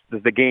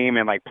the game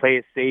and like play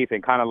it safe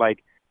and kind of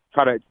like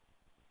try to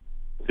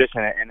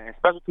position it. And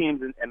special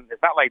teams, and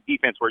it's not like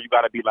defense where you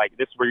got to be like,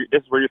 this is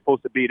where you're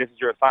supposed to be. This is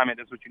your assignment.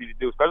 This is what you need to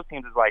do. Special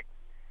teams is like,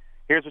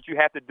 here's what you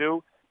have to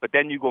do, but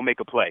then you go make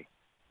a play,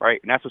 right?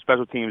 And that's what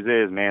special teams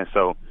is, man.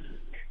 So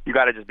you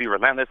got to just be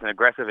relentless and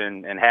aggressive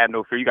and have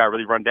no fear. You got to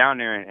really run down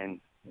there and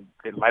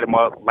light them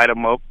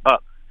up.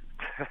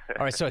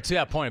 All right, so to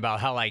that point about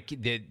how like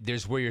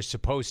there's where you're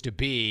supposed to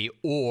be,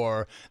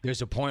 or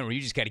there's a point where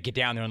you just got to get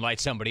down there and light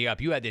somebody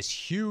up. You had this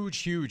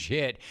huge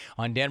hit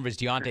on Denver's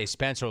Deontay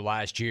Spencer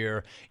last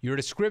year. Your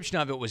description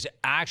of it was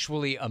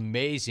actually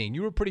amazing.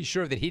 You were pretty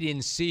sure that he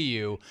didn't see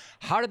you.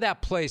 How did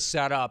that play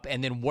set up,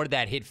 and then what did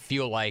that hit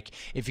feel like,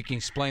 if you can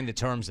explain the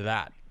terms of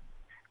that?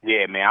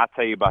 Yeah, man, I'll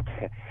tell you about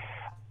that.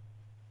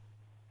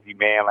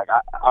 Man, like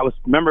I was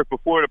remember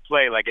before the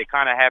play, like it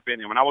kind of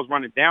happened, and when I was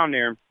running down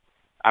there,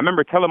 I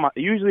remember telling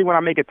usually when I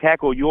make a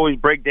tackle, you always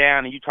break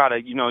down and you try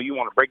to, you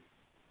want to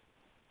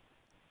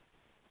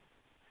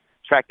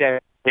track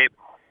that hip.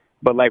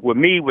 But like with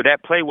me, with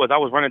that play I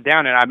was running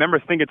down and I remember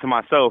thinking to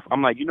myself,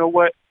 I'm like, you know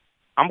what?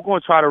 I'm going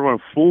to try to run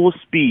full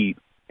speed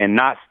and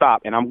not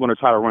stop, and I'm going to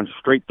try to run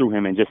straight through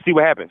him and just see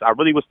what happens. I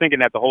really was thinking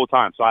that the whole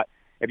time. So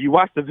if you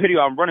watch the video,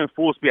 I'm running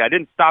full speed. I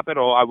didn't stop at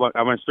all.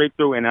 I went straight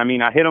through, and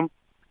I hit him.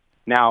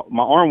 Now,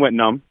 my arm went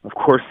numb, of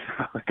course.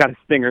 I got a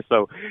stinger,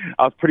 so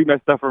I was pretty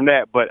messed up from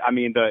that. But, I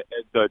mean, the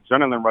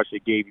adrenaline rush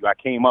it gave you, I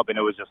came up, and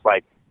it was just,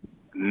 like,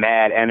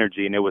 mad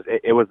energy, and it was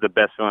the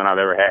best feeling I've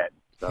ever had.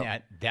 So, yeah,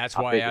 that's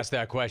why I asked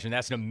that question.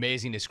 That's an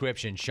amazing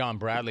description. Shawn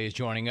Bradley is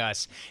joining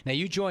us. Now,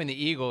 you joined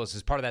the Eagles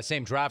as part of that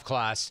same draft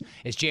class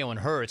as Jalen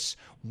Hurts.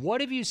 What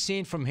have you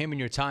seen from him in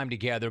your time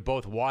together,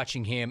 both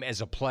watching him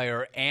as a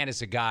player and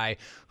as a guy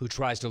who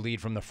tries to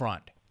lead from the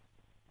front?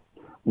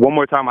 One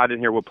more time, I didn't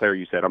hear what player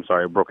you said. I'm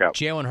sorry, it broke out.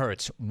 Jalen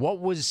Hurts. What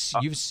was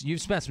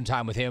you've spent some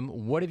time with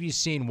him. What have you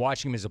seen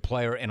watching him as a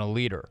player and a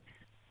leader?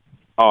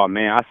 Oh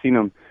man, I seen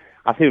him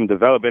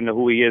develop into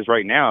who he is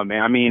right now,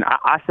 man. I mean,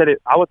 I said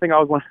it. I would think I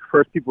was one of the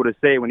first people to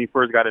say it when he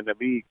first got in the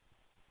league.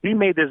 He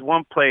made this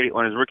one play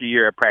on his rookie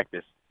year at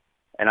practice,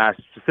 and I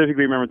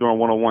specifically remember during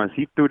one-on-ones.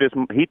 He threw this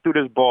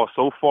ball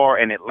so far,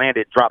 and it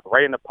dropped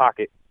right in the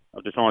pocket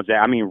of Deshaun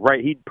Jackson. I mean,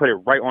 right. He put it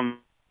right on.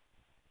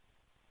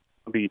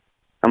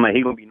 I'm like,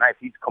 he's going to be nice.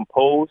 He's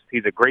composed.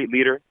 He's a great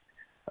leader.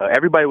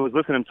 Everybody was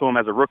listening to him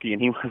as a rookie,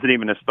 and he wasn't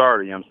even a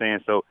starter, you know what I'm saying?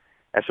 So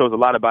that shows a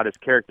lot about his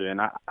character.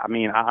 And, I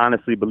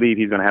honestly believe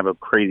he's going to have a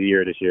crazy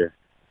year this year.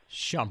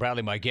 Shawn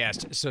Bradley, my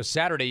guest. So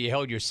Saturday you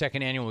held your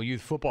second annual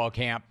youth football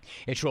camp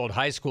at Sherwood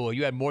High School.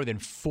 You had more than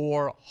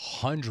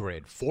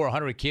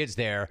 400 kids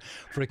there.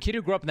 For a kid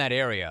who grew up in that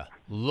area,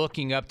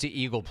 looking up to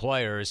Eagle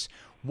players,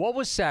 what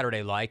was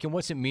Saturday like, and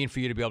what's it mean for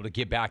you to be able to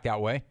get back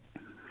that way?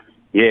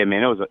 Yeah,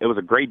 man, it was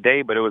a great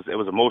day, but it was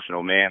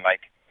emotional, man. Like,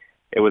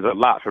 it was a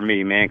lot for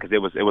me, man, because it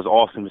was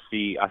awesome to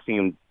see. I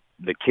seen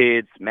the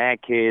kids,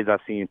 mad kids. I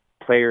seen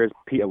players,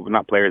 people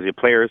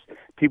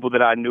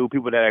that I knew,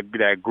 people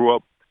that grew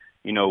up,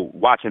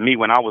 watching me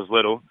when I was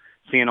little,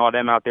 seeing all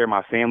them out there,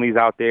 my family's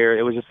out there.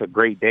 It was just a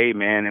great day,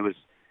 man.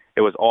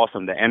 It was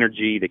awesome. The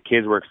energy, the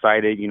kids were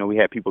excited. We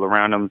had people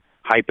around them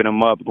hyping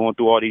them up, going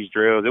through all these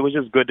drills. It was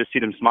just good to see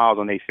them smiles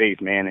on their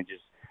face, man, and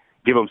just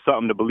give them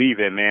something to believe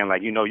in, man.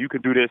 Like, you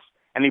can do this.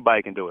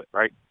 Anybody can do it,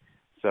 right?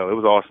 So it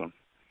was awesome.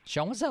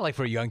 Shawn, what's that like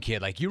for a young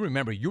kid? Like, you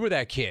remember, you were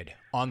that kid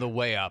on the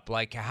way up.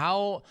 Like,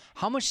 how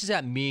much does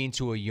that mean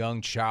to a young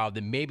child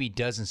that maybe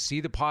doesn't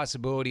see the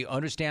possibility,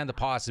 understand the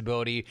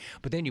possibility,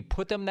 but then you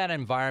put them in that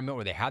environment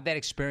where they have that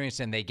experience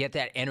and they get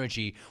that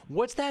energy?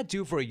 What's that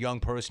do for a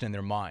young person in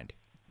their mind?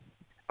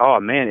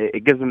 Oh, man,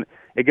 it gives them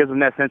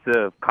that sense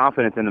of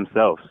confidence in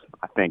themselves,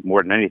 I think,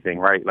 more than anything,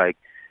 right? Like,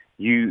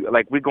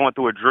 we're going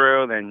through a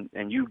drill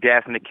and you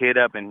gassing the kid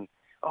up and,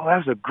 oh,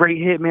 that was a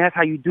great hit, man. That's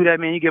how you do that,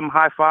 man. You give him a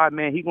high five,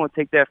 man. He's going to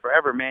take that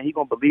forever, man. He's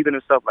going to believe in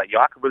himself. Like, yo,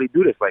 I can really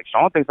do this. Like,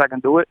 Shawn thinks I can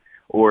do it,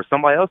 or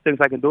somebody else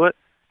thinks I can do it,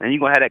 and you're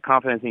going to have that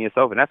confidence in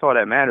yourself. And that's all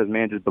that matters,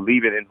 man, just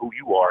believing in who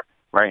you are,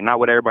 right? Not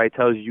what everybody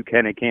tells you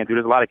can and can't do.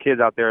 There's a lot of kids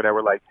out there that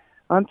were like,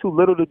 I'm too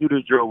little to do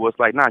this drill. Well, it's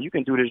like, nah, you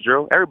can do this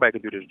drill. Everybody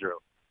can do this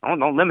drill.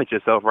 Don't limit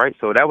yourself, right?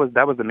 So that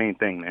was the main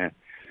thing, man.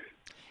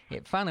 Yeah,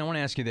 finally, I want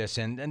to ask you this,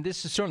 and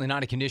this is certainly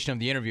not a condition of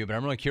the interview, but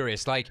I'm really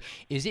curious. Like,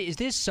 is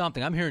this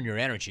something, I'm hearing your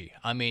energy.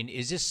 I mean,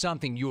 is this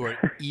something you are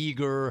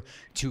eager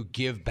to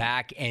give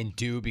back and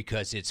do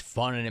because it's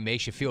fun and it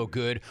makes you feel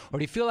good? Or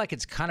do you feel like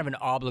it's kind of an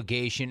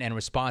obligation and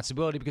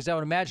responsibility? Because I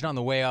would imagine on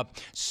the way up,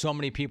 so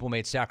many people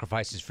made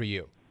sacrifices for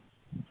you.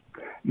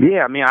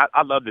 Yeah, I mean,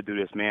 I love to do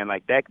this, man.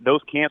 Like, those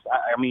camps,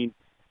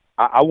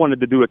 I wanted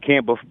to do a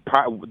camp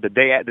the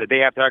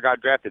day after I got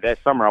drafted. That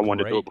summer, I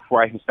wanted to do it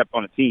before I even stepped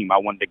on the team. I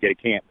wanted to get a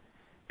camp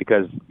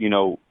because,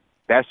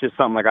 that's just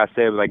something, like I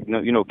said, like,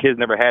 kids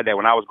never had that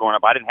when I was growing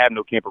up. I didn't have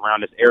no camp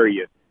around this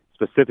area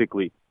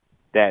specifically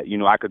that,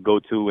 I could go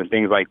to and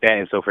things like that.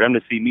 And so for them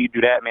to see me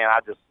do that, man,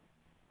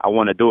 I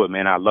want to do it,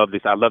 man. I love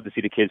this. I love to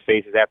see the kids'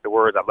 faces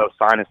afterwards. I love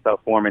signing stuff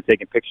for them and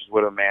taking pictures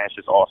with them, man. It's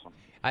just awesome.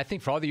 I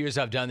think for all the years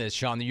I've done this,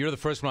 Sean, you're the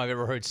first one I've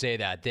ever heard say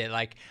that. That,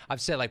 like,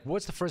 I've said, like,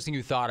 what's the first thing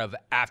you thought of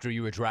after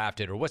you were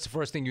drafted? Or what's the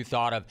first thing you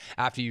thought of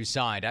after you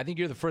signed? I think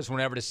you're the first one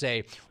ever to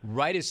say,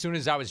 right as soon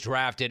as I was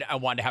drafted, I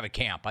wanted to have a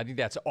camp. I think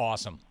that's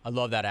awesome. I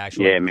love that,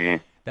 actually. Yeah,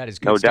 man. That is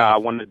good no stuff. doubt. I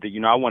wanted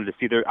to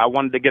see I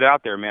wanted to get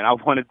out there, man. I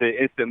wanted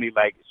to instantly,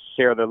 like,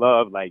 share the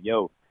love. Like,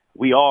 yo,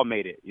 we all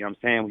made it. You know what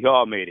I'm saying? We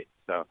all made it.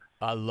 So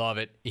I love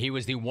it. He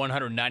was the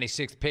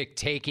 196th pick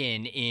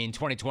taken in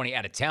 2020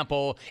 out of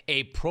Temple,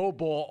 a Pro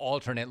Bowl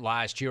alternate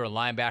last year, a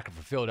linebacker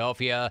for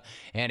Philadelphia.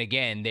 And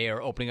again, they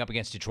are opening up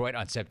against Detroit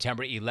on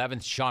September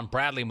 11th. Sean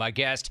Bradley, my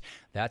guest.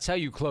 That's how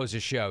you close the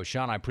show.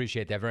 Sean, I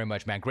appreciate that very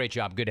much, man. Great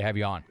job. Good to have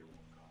you on.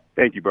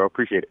 Thank you, bro.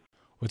 Appreciate it.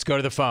 Let's go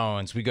to the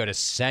phones. We go to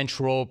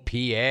Central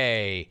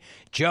PA.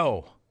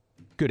 Joe.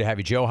 Good to have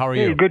you, Joe. How are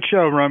you? Hey, good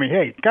show, Romy.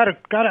 Hey, got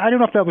I don't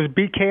know if that was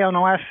BK on the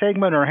last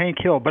segment or Hank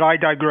Hill, but I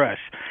digress.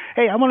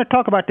 Hey, I want to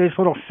talk about this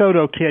little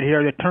Soto kid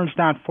here that turns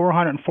down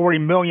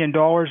 $440 million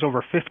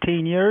over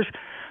 15 years.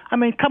 I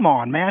mean, come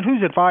on, man.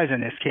 Who's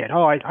advising this kid?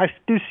 Oh, I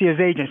do see his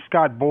agent,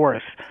 Scott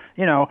Boras.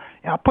 You know,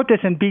 I'll put this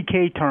in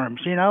BK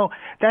terms. You know,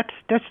 that's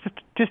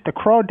just a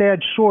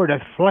crawdad short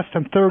of less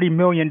than $30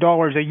 million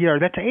a year.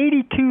 That's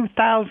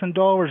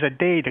 $82,000 a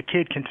day the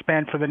kid can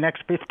spend for the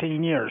next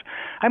 15 years.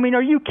 I mean,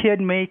 are you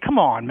kidding me? Come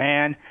on,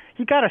 man.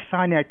 You got to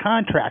sign that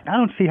contract. I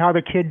don't see how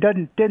the kid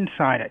didn't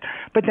sign it.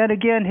 But then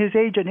again, his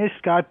agent is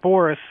Scott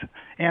Boras,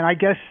 and I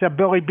guess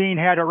Billy Beane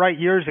had it right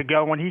years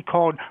ago when he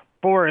called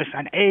Boras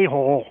an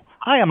a-hole.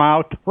 I am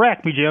out.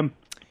 Rack me, Jim.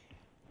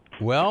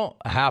 Well,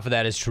 half of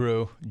that is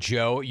true,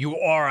 Joe. You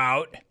are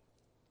out,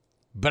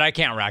 but I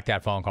can't rack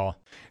that phone call.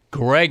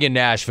 Greg in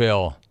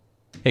Nashville.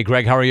 Hey,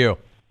 Greg, how are you?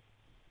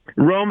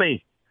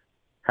 Romy,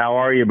 how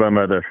are you, my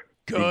mother?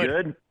 Good. You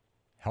good?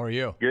 How are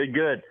you?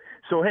 Good.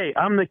 So, hey,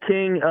 I'm the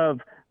king of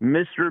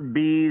Mr.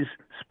 B's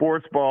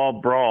Sports Ball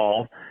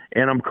Brawl,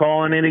 and I'm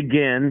calling in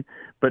again,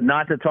 but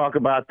not to talk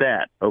about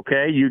that,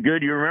 okay? You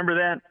good? You remember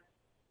that?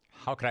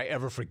 How could I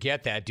ever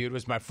forget that, dude? It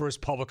was my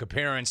first public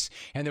appearance,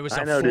 and there was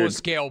a dude.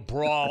 full-scale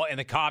brawl, and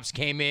the cops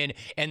came in,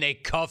 and they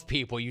cuffed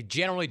people. You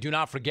generally do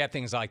not forget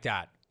things like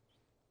that.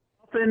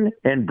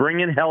 And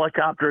bringing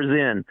helicopters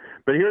in.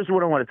 But here's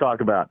what I want to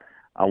talk about.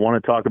 I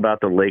want to talk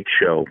about the Lake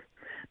Show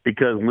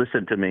because,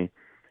 listen to me,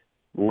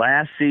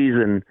 last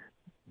season,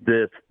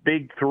 the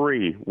big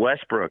three,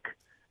 Westbrook,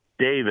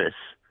 Davis,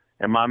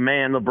 and my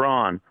man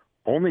LeBron,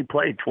 only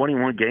played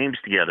 21 games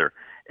together,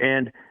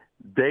 and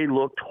they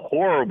looked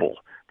horrible.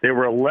 They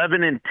were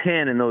 11-10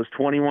 in those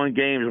 21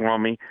 games,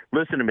 Romy.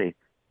 Listen to me.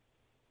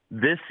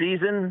 This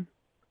season,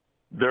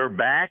 they're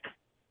back.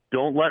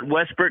 Don't let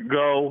Westbrook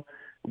go.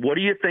 What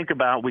do you think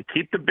about we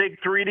keep the big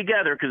three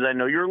together? Because I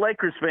know you're a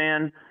Lakers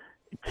fan.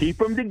 Keep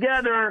them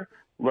together.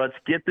 Let's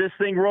get this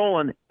thing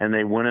rolling, and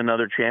they win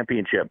another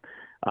championship.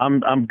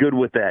 I'm good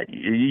with that.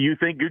 You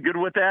think you're good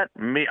with that?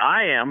 Me,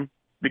 I am,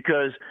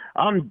 because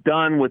I'm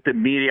done with the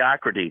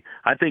mediocrity.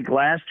 I think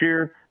last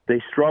year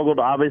they struggled,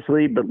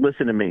 obviously, but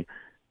listen to me.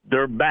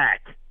 They're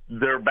back.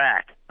 They're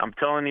back. I'm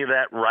telling you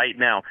that right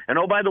now. And,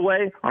 oh, by the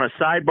way, on a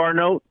sidebar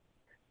note,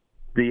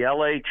 the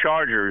L.A.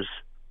 Chargers,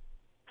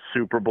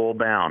 Super Bowl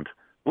bound.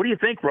 What do you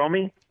think,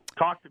 Romy?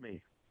 Talk to me.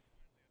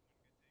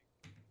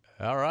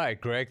 All right,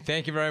 Greg.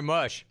 Thank you very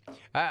much.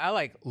 I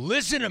like,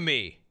 listen to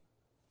me.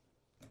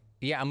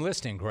 Yeah, I'm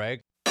listening, Greg.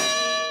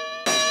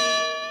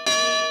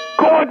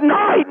 Good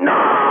night,